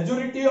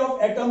 Majority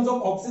of atoms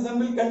of oxygen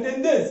will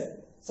contain this.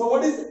 So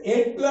what is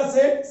 8 +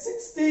 8?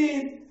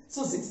 16.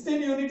 So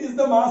 16 unit is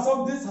the mass of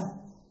this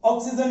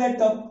oxygen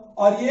atom.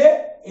 और ये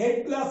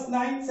 8 +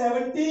 9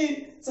 17.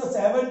 So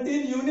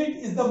 17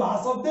 unit is the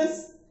mass of this,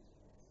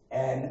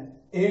 and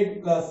 8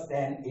 +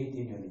 10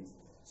 18 units.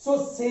 So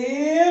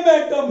same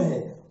atom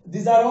है.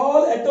 These are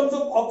all atoms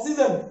of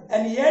oxygen,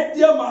 and yet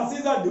their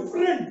masses are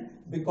different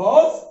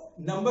because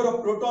number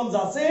of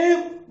protons are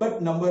same,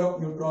 but number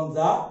of neutrons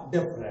are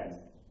different.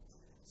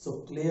 So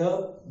clear,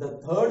 the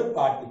third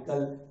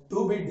particle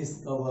to be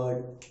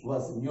discovered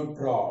was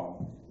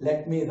neutron.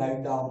 Let me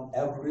write down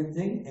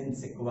everything in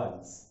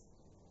sequence.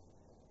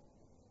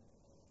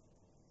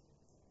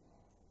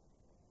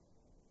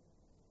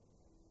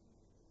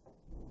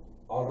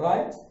 All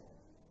right.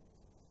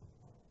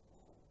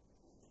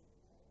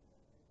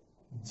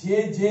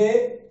 J.J.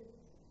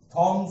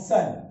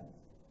 Thomson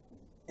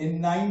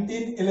in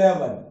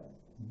 1911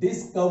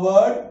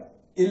 discovered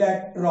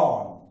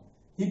electron.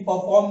 He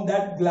performed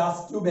that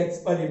glass tube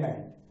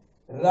experiment,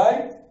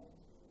 right?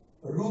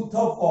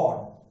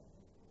 Rutherford,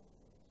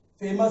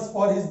 famous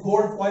for his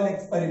gold foil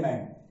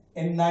experiment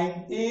in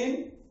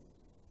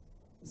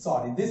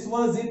this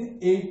was in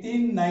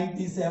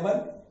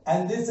 1897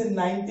 and this in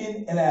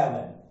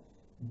 1911,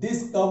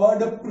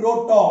 discovered a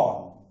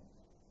proton,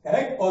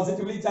 correct?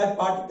 Positively charged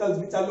particles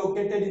which are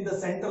located in the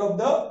center of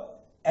the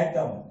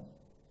atom.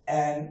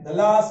 And the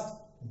last,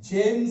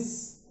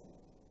 James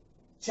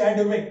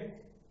Chadwick,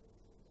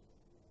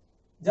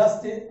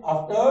 just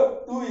after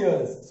 2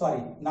 years,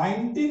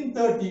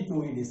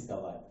 1932 he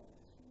discovered.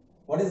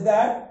 What is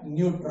that?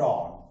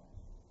 Neutron.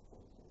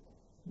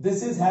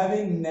 This is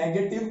having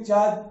negative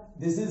charge,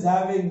 this is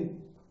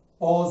having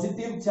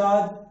positive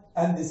charge,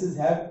 and this is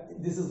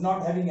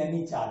not having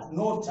any charge,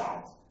 no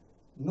charge,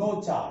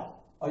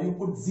 or you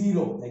put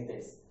 0 like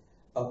this.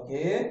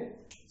 Okay,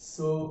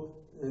 so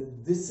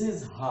this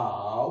is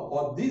how,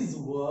 or these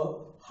were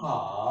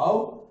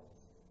how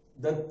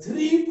the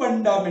 3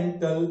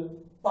 fundamental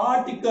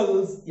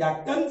particles,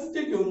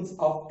 constituents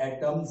of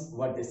atoms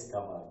were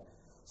discovered.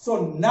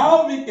 So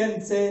now we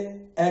can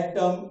say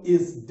atom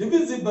is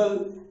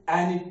divisible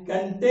and it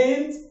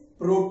contains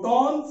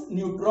protons,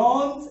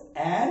 neutrons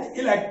and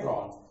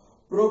electrons.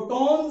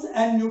 Protons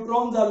and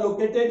neutrons are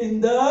located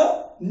in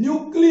the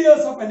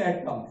nucleus of an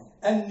atom,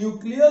 and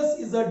nucleus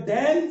is a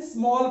dense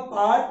small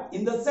part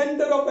in the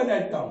center of an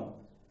atom.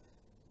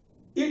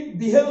 It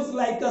behaves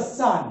like a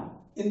sun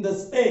in the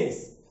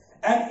space,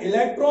 and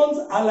electrons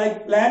are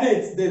like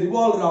planets, they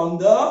revolve around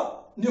the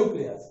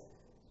nucleus.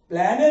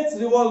 Planets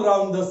revolve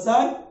around the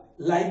sun,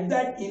 like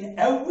that in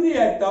every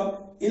atom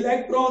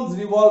electrons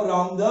revolve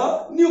around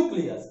the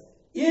nucleus.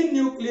 In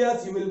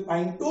nucleus you will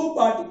find 2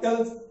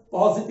 particles,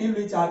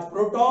 positively charged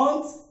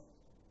protons,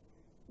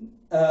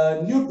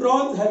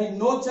 neutrons having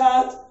no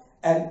charge,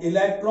 and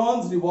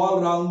electrons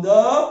revolve around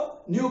the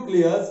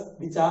nucleus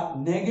which are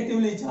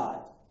negatively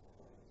charged.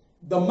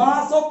 The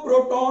mass of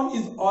proton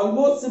is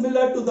almost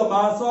similar to the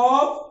mass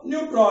of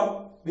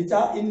neutron which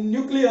are in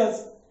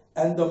nucleus,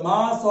 and the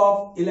mass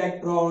of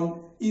electron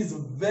is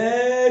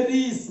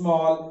very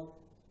small.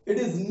 It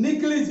is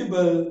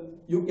negligible.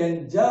 You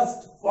can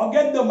just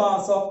forget the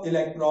mass of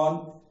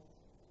electron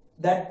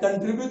that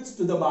contributes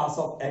to the mass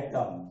of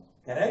atom,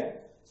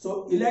 correct?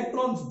 So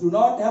electrons do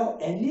not have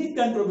any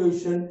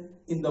contribution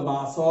in the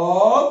mass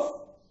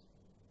of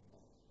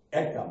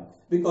atom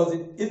because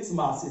its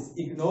mass is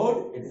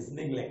ignored, it is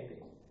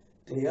neglected.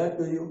 Clear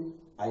to you?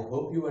 I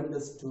hope you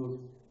understood.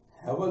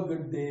 Have a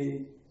good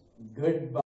day. Goodbye.